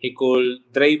 he could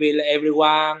dribble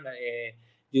everyone.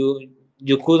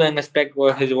 You couldn't expect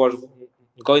what he was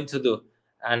going to do.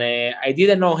 And I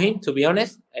didn't know him, to be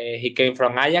honest. He came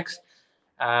from Ajax.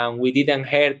 We didn't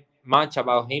hear much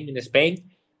about him in Spain.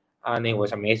 And it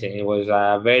was amazing. It was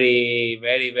very,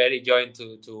 very, very joy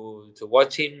to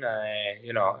watch him.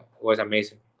 It was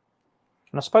amazing.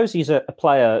 And I suppose he's a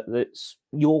player that's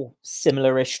you're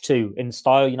similar-ish to in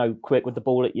style, quick with the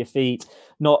ball at your feet,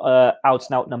 not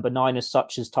out-and-out number 9 as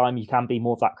such as time. You can be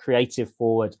more of that creative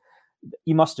forward.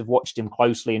 You must have watched him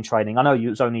closely in training. I know it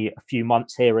was only a few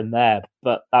months here and there,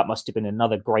 but that must have been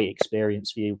another great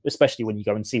experience for you, especially when you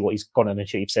go and see what he's gone and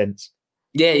achieved since.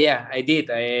 Yeah, I did.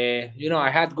 I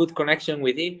had good connection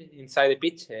with him inside the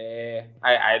pitch.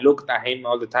 I looked at him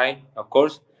all the time, of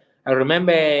course. I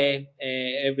remember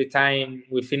every time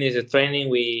we finished the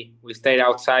training, we stayed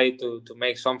outside to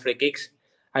make some free kicks.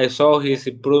 I saw his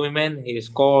improvement. He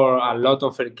scored a lot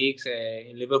of free kicks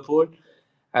in Liverpool.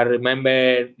 I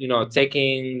remember,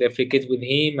 taking the free kicks with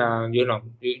him. And,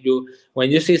 you when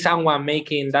you see someone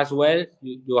making that well,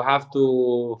 you have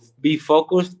to be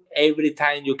focused every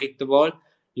time you kick the ball.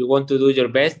 You want to do your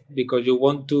best because you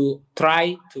want to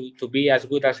try to be as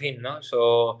good as him, no?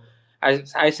 So,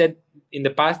 as I said in the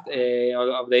past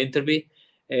of the interview,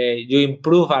 you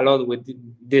improve a lot with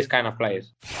this kind of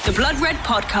players. The Blood Red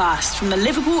Podcast from the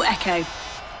Liverpool Echo.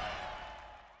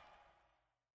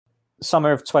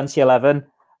 Summer of 2011,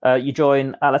 you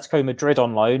join Atletico Madrid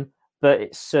on loan, but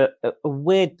it's a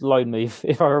weird loan move,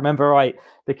 if I remember right,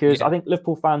 because I think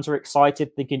Liverpool fans are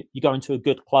excited, thinking you're going to a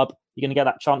good club, you're going to get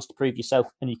that chance to prove yourself,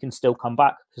 and you can still come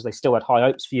back because they still had high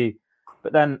hopes for you.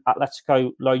 But then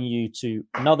Atletico loan you to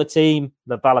another team,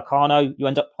 the Vallecano. You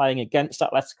end up playing against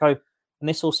Atletico. And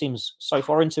this all seems so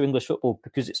foreign to English football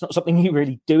because it's not something you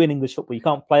really do in English football. You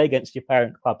can't play against your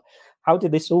parent club. How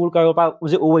did this all go about?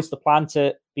 Was it always the plan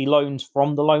to be loaned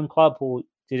from the loan club, or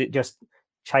did it just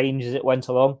change as it went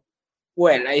along?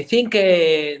 Well, I think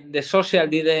the social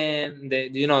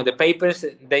the papers,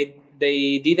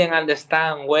 they didn't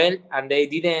understand well, and they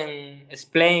didn't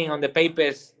explain on the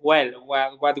papers well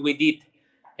what we did.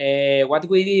 What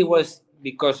we did was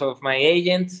because of my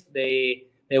agents. They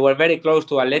were very close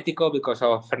to Atletico because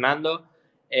of Fernando.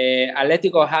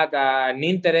 Atletico had an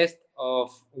interest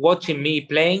of watching me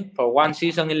playing for one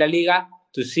season in La Liga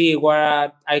to see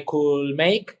what I could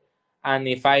make, and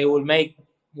if I would make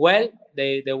well,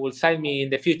 they will sign me in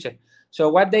the future. So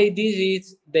what they did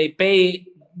is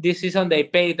this season they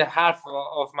paid half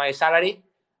of my salary,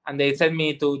 and they sent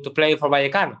me to play for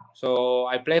Vallecano. So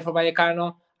I played for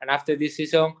Vallecano, and after this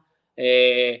season,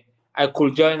 I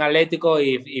could join Atletico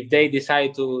if they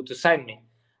decide to sign me.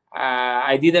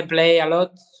 I didn't play a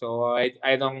lot, so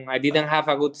I didn't have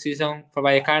a good season for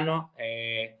Vallecano.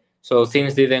 So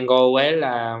things didn't go well,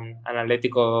 and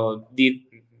Atletico did,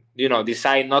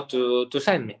 decide not to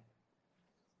sign me.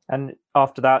 And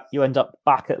after that, you end up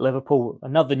back at Liverpool.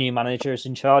 Another new manager is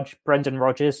in charge, Brendan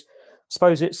Rodgers. I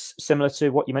suppose it's similar to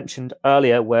what you mentioned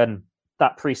earlier when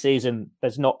that pre-season,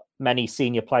 there's not many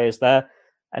senior players there.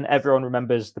 And everyone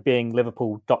remembers the Being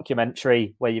Liverpool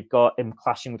documentary where you've got him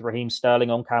clashing with Raheem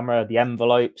Sterling on camera, the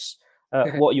envelopes.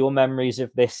 What are your memories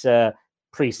of this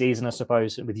pre-season, I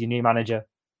suppose, with your new manager?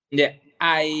 Yeah,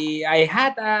 I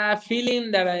had a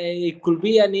feeling that it could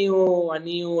be a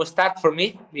new start for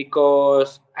me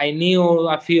because I knew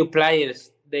a few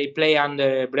players. They play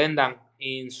under Brendan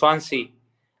in Swansea.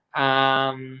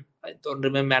 I don't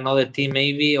remember another team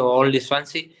maybe, or only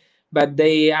Swansea. But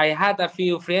I had a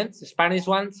few friends, Spanish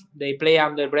ones. They play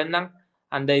under Brendan,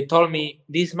 and they told me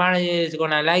this manager is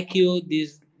gonna like you.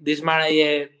 This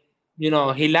manager,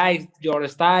 he likes your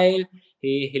style.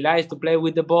 He likes to play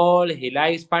with the ball. He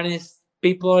likes Spanish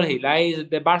people. He likes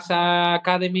the Barca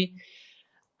academy.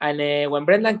 And when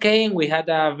Brendan came, we had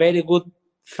a very good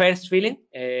first feeling.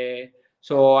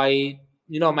 So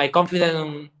my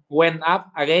confidence went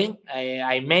up again.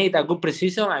 I made a good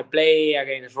precision. I played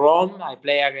against Rome. I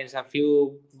played against a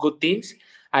few good teams.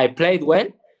 I played well.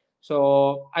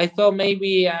 So I thought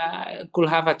maybe I could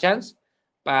have a chance.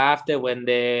 But after when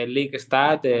the league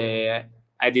started,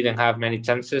 I didn't have many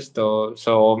chances,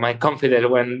 so my confidence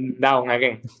went down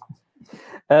again.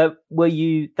 Were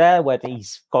you there when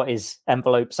he's got his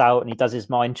envelopes out and he does his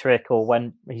mind trick, or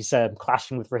when he's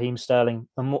clashing with Raheem Sterling?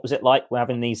 And what was it like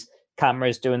having these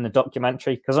cameras doing the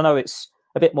documentary? Because I know it's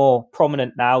a bit more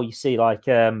prominent now. You see like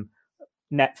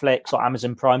Netflix or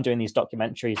Amazon Prime doing these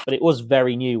documentaries, but it was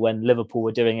very new when Liverpool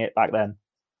were doing it back then.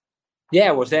 Yeah,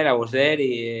 I was there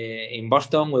in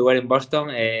Boston. We were in Boston.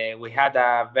 We had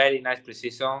a very nice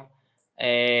pre-season.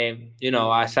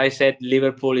 As I said,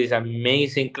 Liverpool is an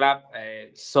amazing club.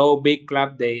 So big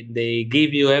club. They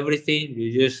give you everything.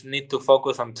 You just need to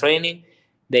focus on training.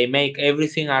 They make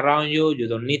everything around you. You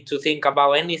don't need to think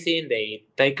about anything. They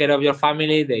take care of your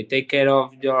family. They take care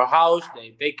of your house.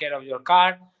 They take care of your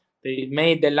car. They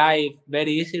made the life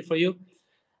very easy for you.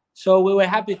 So we were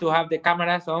happy to have the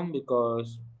cameras on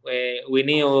because we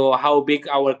knew how big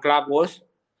our club was.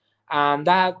 And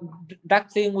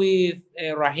that thing with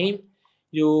Raheem,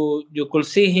 you could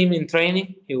see him in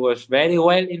training. He was very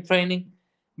well in training,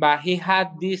 but he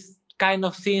had this kind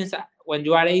of things when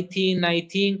you are 18,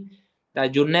 19,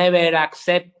 that you never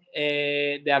accept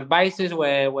the advices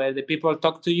where the people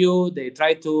talk to you, they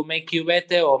try to make you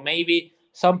better, or maybe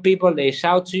some people, they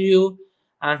shout to you,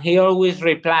 and he always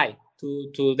reply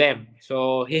to them.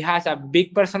 So he has a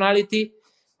big personality,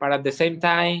 but at the same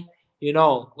time,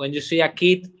 when you see a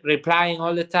kid replying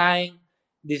all the time,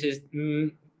 this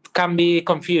can be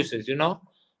confusing,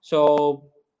 So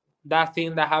that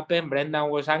thing that happened,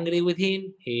 Brendan was angry with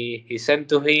him. He said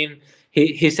to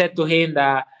him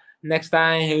that next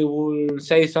time he will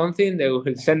say something, they will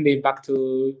send him back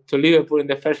to Liverpool in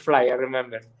the first flight, I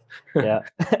remember. Yeah.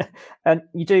 And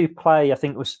you do play, I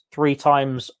think it was 3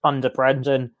 times under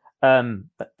Brendan.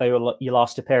 They were your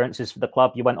last appearances for the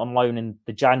club. You went on loan in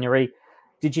the January.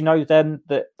 Did you know then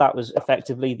that was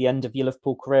effectively the end of your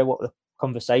Liverpool career? What were the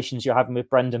conversations you're having with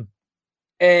Brendan?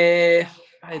 I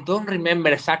don't remember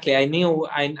exactly. I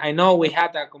know we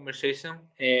had a conversation.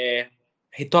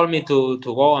 He told me to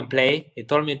go and play. He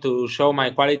told me to show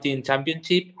my quality in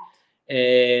Championship.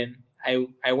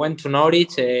 I went to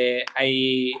Norwich.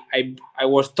 I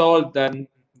was told that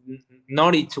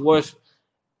Norwich was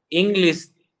English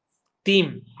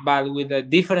team, but with a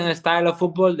different style of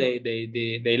football.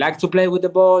 They like to play with the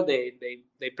ball. They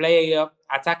play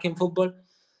attacking football.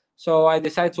 So I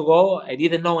decided to go. I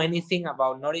didn't know anything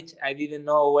about Norwich. I didn't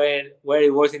know where it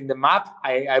was in the map.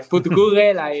 I put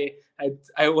Google.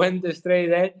 I went straight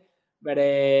there, but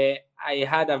I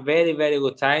had a very, very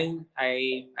good time.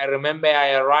 I remember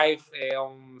I arrived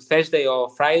on Thursday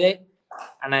or Friday,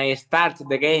 and I started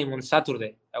the game on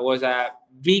Saturday. It was a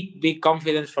big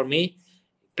confidence for me.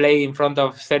 Play in front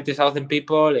of 30,000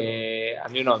 people,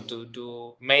 and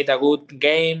to make a good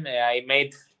game. I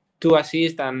made 2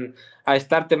 assists, and I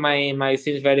started my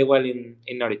things very well in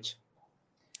Norwich.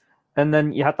 And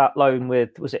then you had that loan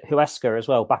with, was it Huesca as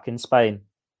well, back in Spain?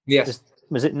 Yes.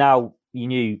 Was it now you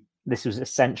knew this was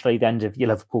essentially the end of your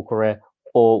Liverpool career,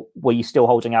 or were you still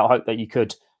holding out hope that you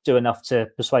could do enough to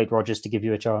persuade Rodgers to give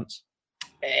you a chance?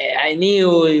 I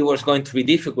knew it was going to be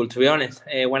difficult, to be honest.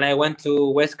 When I went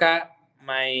to Huesca,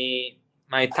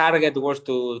 my target was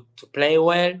to play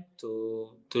well,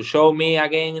 to show me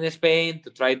again in Spain, to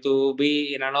try to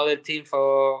be in another team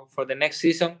for the next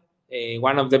season,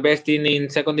 one of the best team in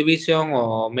second division,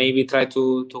 or maybe try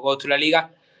to go to La Liga.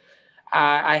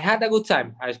 I had a good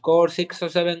time. I scored 6 or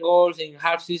 7 goals in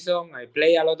half season. I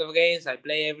play a lot of games. I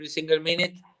play every single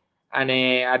minute. And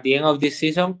at the end of this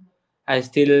season, I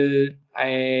still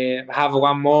have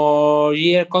 1 more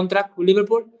year contract with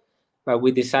Liverpool. But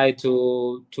we decided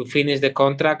to finish the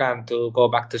contract and to go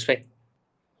back to Spain.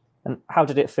 And how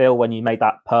did it feel when you made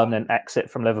that permanent exit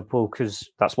from Liverpool?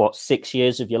 Because that's 6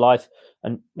 years of your life,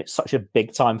 and it's such a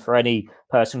big time for any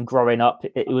person growing up.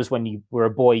 It was when you were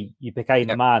a boy, you became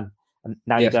a man, and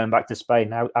now you're going back to Spain.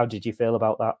 How did you feel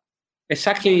about that?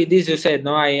 Exactly this you said.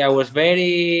 No, I was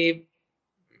very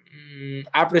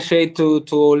appreciate to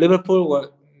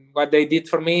Liverpool what they did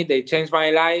for me. They changed my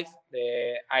life.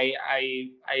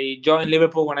 I joined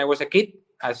Liverpool when I was a kid,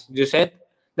 as you said.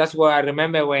 That's what I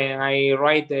remember when I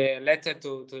write the letter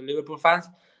to Liverpool fans.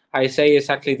 I say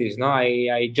exactly this. No,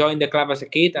 I joined the club as a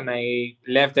kid, and I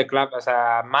left the club as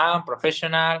a man,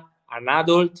 professional, an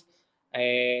adult.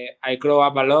 I grow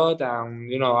up a lot,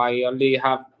 and I only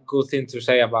have good things to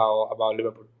say about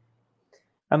Liverpool.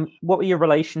 What were your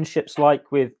relationships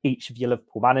like with each of your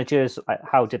Liverpool managers?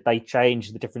 How did they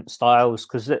change, the different styles?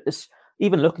 Because it's,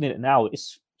 even looking at it now,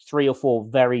 it's 3 or 4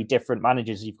 very different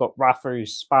managers. You've got Rafa,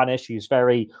 who's Spanish, who's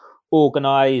very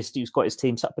organised, who's got his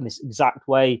team set up in this exact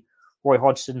way. Roy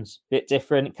Hodgson's a bit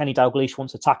different. Kenny Dalglish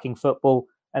wants attacking football.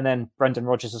 And then Brendan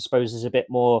Rodgers, I suppose, is a bit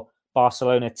more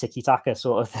Barcelona tiki-taka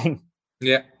sort of thing.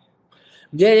 Yeah.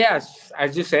 Yes.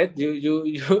 As you said,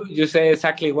 you say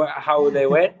exactly how they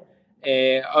were.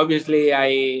 Obviously,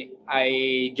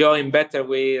 I joined better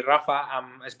with Rafa,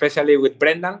 especially with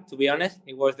Brendan, to be honest.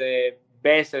 It was the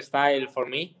best style for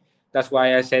me. That's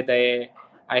why I said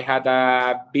I had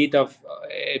a bit of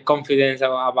confidence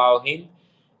about him.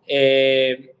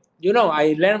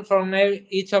 I learned from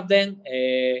each of them.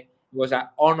 It was an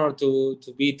honor to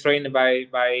be trained by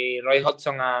Roy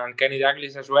Hodgson and Kenny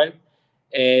Dalglish as well.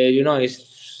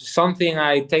 It's something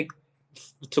I take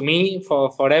to me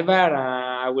for forever.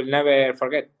 I will never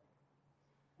forget.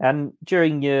 And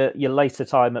during your later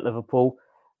time at Liverpool,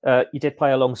 you did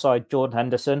play alongside Jordan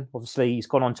Henderson. Obviously, he's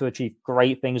gone on to achieve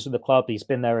great things with the club. He's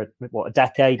been there a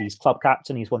decade. He's club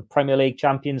captain. He's won Premier League,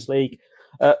 Champions League.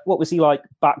 What was he like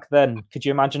back then? Could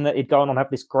you imagine that he'd go on and have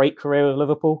this great career with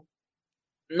Liverpool?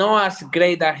 Not as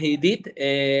great that he did.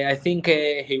 I think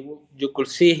you could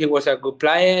see he was a good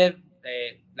player,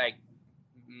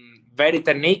 very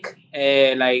technique,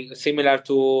 similar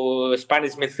to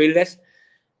Spanish midfielders.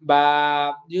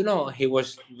 But he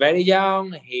was very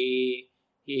young. He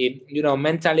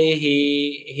mentally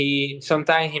he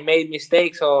sometimes he made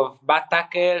mistakes of bad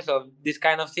tackles, of this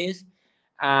kind of things.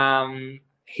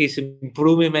 His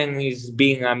improvement is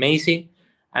being amazing,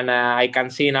 and I can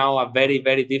see now a very,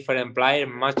 very different player,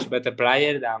 much better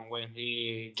player than when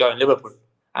he joined Liverpool.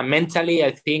 And mentally,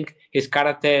 I think his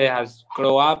character has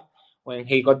grown up. When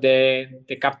he got the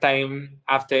captain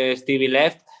after Stevie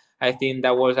left, I think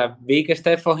that was a big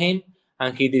step for him,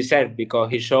 and he deserved,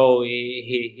 because he showed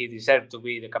he deserved to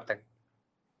be the captain.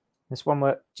 This one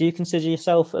where, do you consider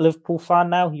yourself a Liverpool fan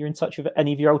now? You're in touch with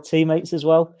any of your old teammates as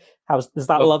well? Does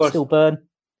that love still burn?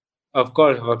 Of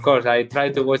course. I try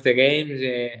to watch the games.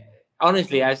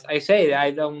 Honestly, as I say,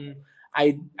 I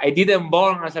didn't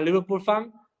born as a Liverpool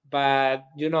fan, but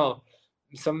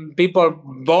some people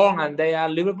born and they are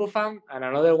Liverpool fan, and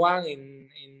another one in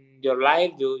your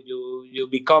life you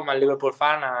become a Liverpool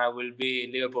fan, and I will be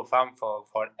a Liverpool fan for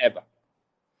forever.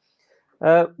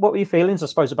 What were your feelings, I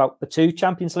suppose, about the 2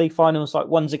 Champions League finals? Like,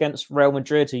 one's against Real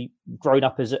Madrid, who you've grown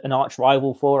up as an arch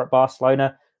rival for at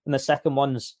Barcelona, and the second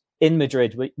one's in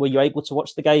Madrid. Were you able to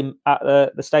watch the game at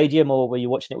the stadium, or were you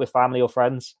watching it with family or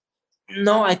friends?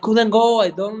 No, I couldn't go. I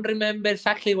don't remember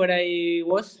exactly where I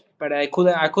was, but I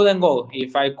couldn't go.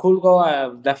 If I could go, I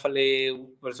definitely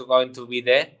was going to be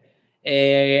there.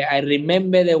 I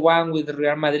remember the one with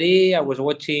Real Madrid. I was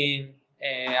watching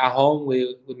at home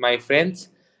with my friends.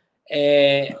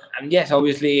 And yes,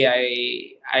 obviously,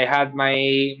 I had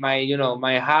my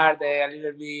heart a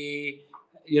little bit,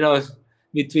 you know,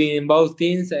 between both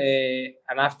teams.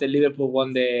 And after Liverpool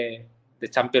won the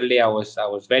Champions League, I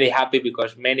was very happy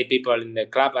because many people in the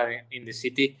club and in the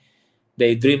city,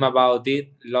 they dream about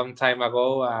it long time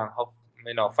ago, and hope,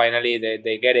 finally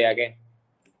they get it again.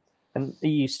 And are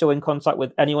you still in contact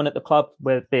with anyone at the club,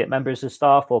 be it members of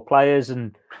staff or players?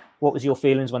 And what was your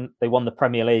feelings when they won the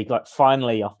Premier League? Like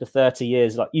finally, after 30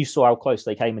 years, like you saw how close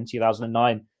they came in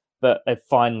 2009, but they've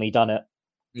finally done it.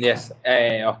 Yes,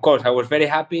 of course. I was very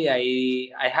happy.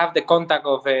 I have the contact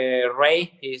of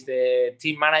Ray. He's the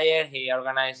team manager. He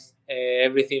organized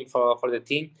everything for the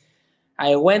team.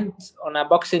 I went on a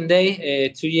Boxing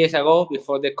Day 2 years ago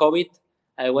before the COVID.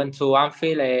 I went to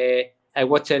Anfield. I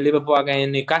watched Liverpool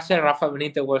against Newcastle. Rafa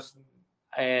Benitez was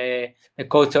the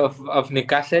coach of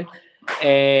Newcastle.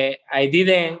 I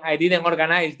didn't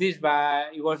organize this,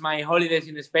 but it was my holidays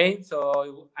in Spain,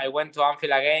 so I went to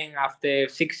Anfield again after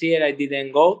 6 years. I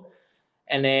didn't go,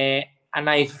 and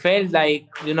I felt like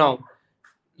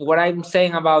what I'm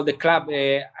saying about the club.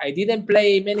 I didn't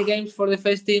play many games for the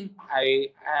first team.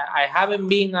 I haven't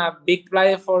been a big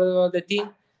player for the team,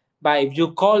 but if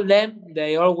you call them,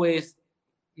 they always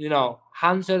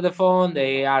answer the phone.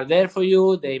 They are there for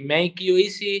you. They make you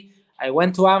easy. I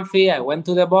went to Anfield. I went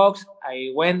to the box.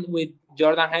 I went with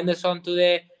Jordan Henderson to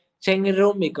the changing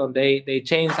room because they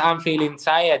changed Anfield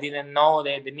inside. I didn't know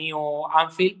the new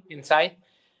Anfield inside.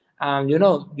 And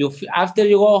after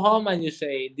you go home and you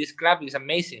say this club is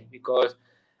amazing because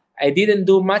I didn't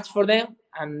do much for them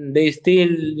and they still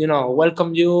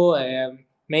welcome you,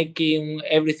 making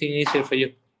everything easier for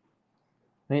you.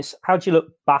 And it's how do you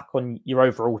look back on your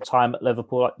overall time at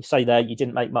Liverpool? Like you say there, you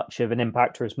didn't make much of an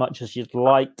impact or as much as you'd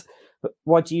liked. But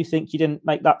why do you think you didn't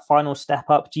make that final step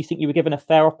up? Do you think you were given a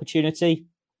fair opportunity?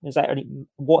 Is there any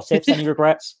what ifs, any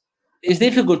regrets? It's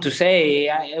difficult to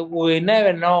say. We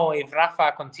never know if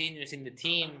Rafa continues in the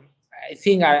team. I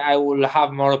think I will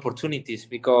have more opportunities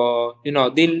because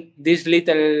these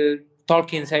little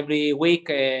talkings every week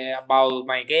about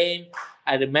my game.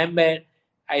 I remember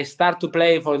I start to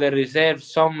play for the reserve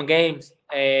some games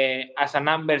as a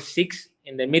number 6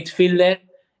 in the midfielder,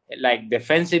 like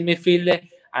defensive midfielder,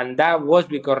 and that was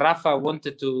because Rafa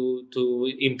wanted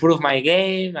to improve my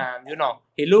game, and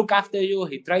he look after you.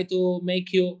 He tried to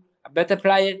make you a better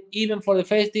player, even for the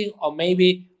first team or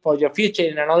maybe for your future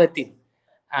in another team.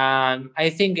 And I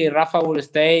think if Rafa will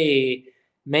stay,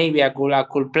 maybe I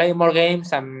could play more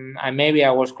games and maybe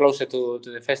I was closer to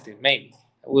the first team. Maybe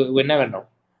we never know.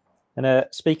 And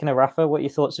speaking of Rafa, what are your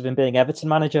thoughts of him being Everton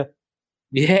manager?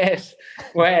 Yes.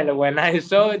 Well, when I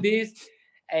saw this,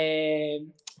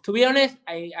 to be honest,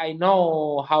 I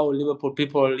know how Liverpool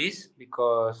people is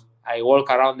because I walk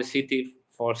around the city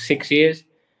for 6 years.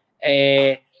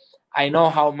 I know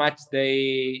how much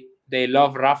they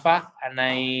love Rafa, and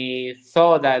I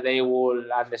thought that they will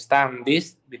understand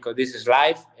this because this is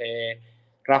life.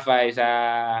 Rafa is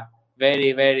a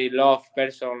very, very loved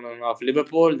person of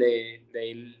Liverpool. They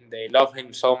love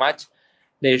him so much.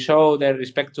 They show their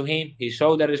respect to him. He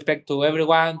showed their respect to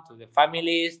everyone, to the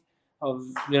families of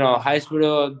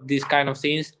Hillsborough, these kind of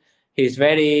things. He's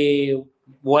very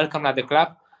welcome at the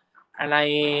club, and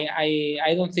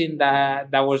I don't think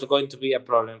that was going to be a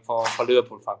problem for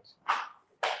Liverpool fans.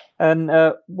 And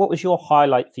what was your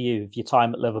highlight for you of your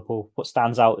time at Liverpool? What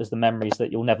stands out as the memories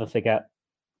that you'll never forget?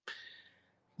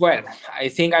 Well, I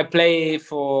think I play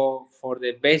for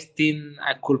the best team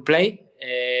I could play.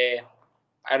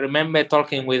 I remember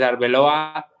talking with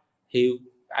Arbeloa.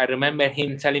 I remember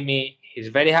him telling me he's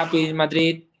very happy in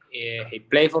Madrid. He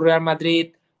played for Real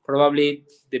Madrid, probably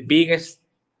the biggest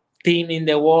team in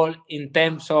the world in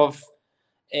terms of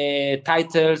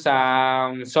titles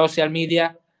and social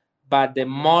media, but the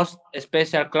most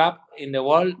special club in the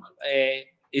world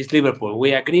is Liverpool.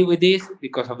 We agree with this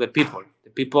because of the people. The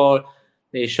people,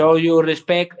 they show you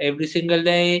respect every single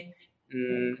day.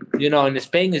 In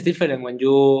Spain it's different. When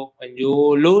you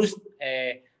lose,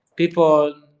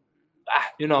 people,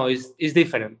 it's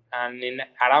different. And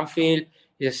at Anfield,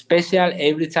 it's special.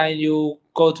 Every time you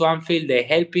go to Anfield, they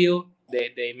help you.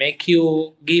 They make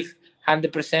you give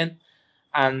 100%,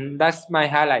 and that's my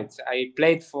highlights. I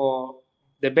played for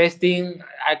the best team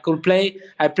I could play.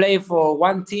 I played for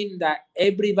one team that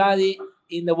everybody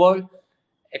in the world,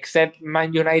 except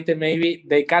Man United, maybe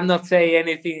they cannot say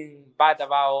anything bad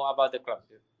about the club.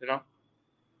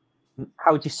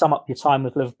 How would you sum up your time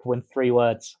with Liverpool in 3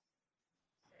 words?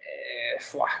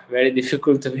 Very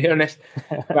difficult, to be honest.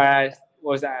 But it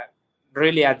was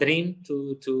really a dream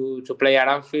to play at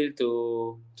Anfield,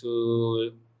 to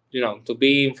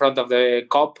be in front of the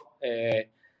Kop,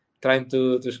 trying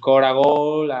to score a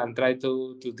goal and try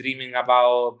to dreaming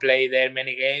about play there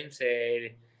many games.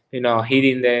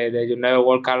 Hitting the You Never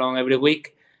Walk Alone every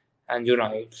week, and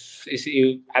it's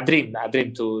a dream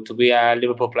to be a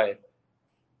Liverpool player.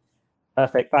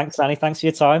 Perfect. Thanks, Danny. Thanks for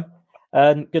your time.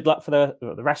 And good luck for the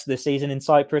rest of the season in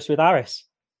Cyprus with Aris.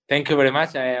 Thank you very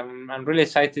much. I'm really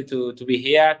excited to be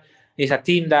here. It's a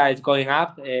team that is going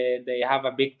up. They have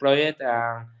a big project.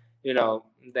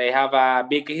 They have a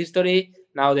big history.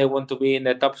 Now they want to be in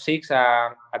the top 6.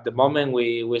 At the moment,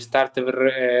 we started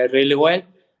really well.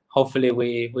 Hopefully,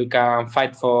 we can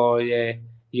fight for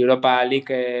Europa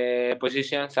League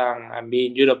positions and be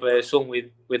in Europe soon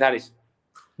with Aris.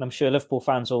 And I'm sure Liverpool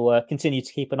fans will continue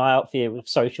to keep an eye out for you with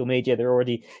social media. They're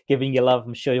already giving you love.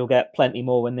 I'm sure you'll get plenty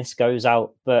more when this goes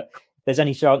out. But if there's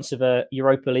any chance of a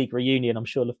Europa League reunion, I'm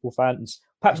sure Liverpool fans,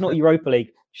 perhaps not Europa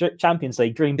League, Champions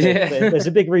League, dream big. Yeah. There's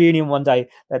a big reunion one day.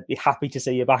 They'd be happy to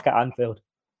see you back at Anfield.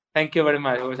 Thank you very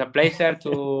much. It was a pleasure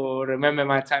to remember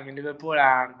my time in Liverpool,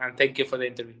 and thank you for the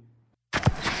interview.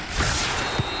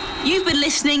 You've been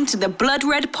listening to the Blood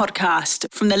Red podcast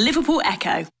from the Liverpool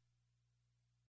Echo.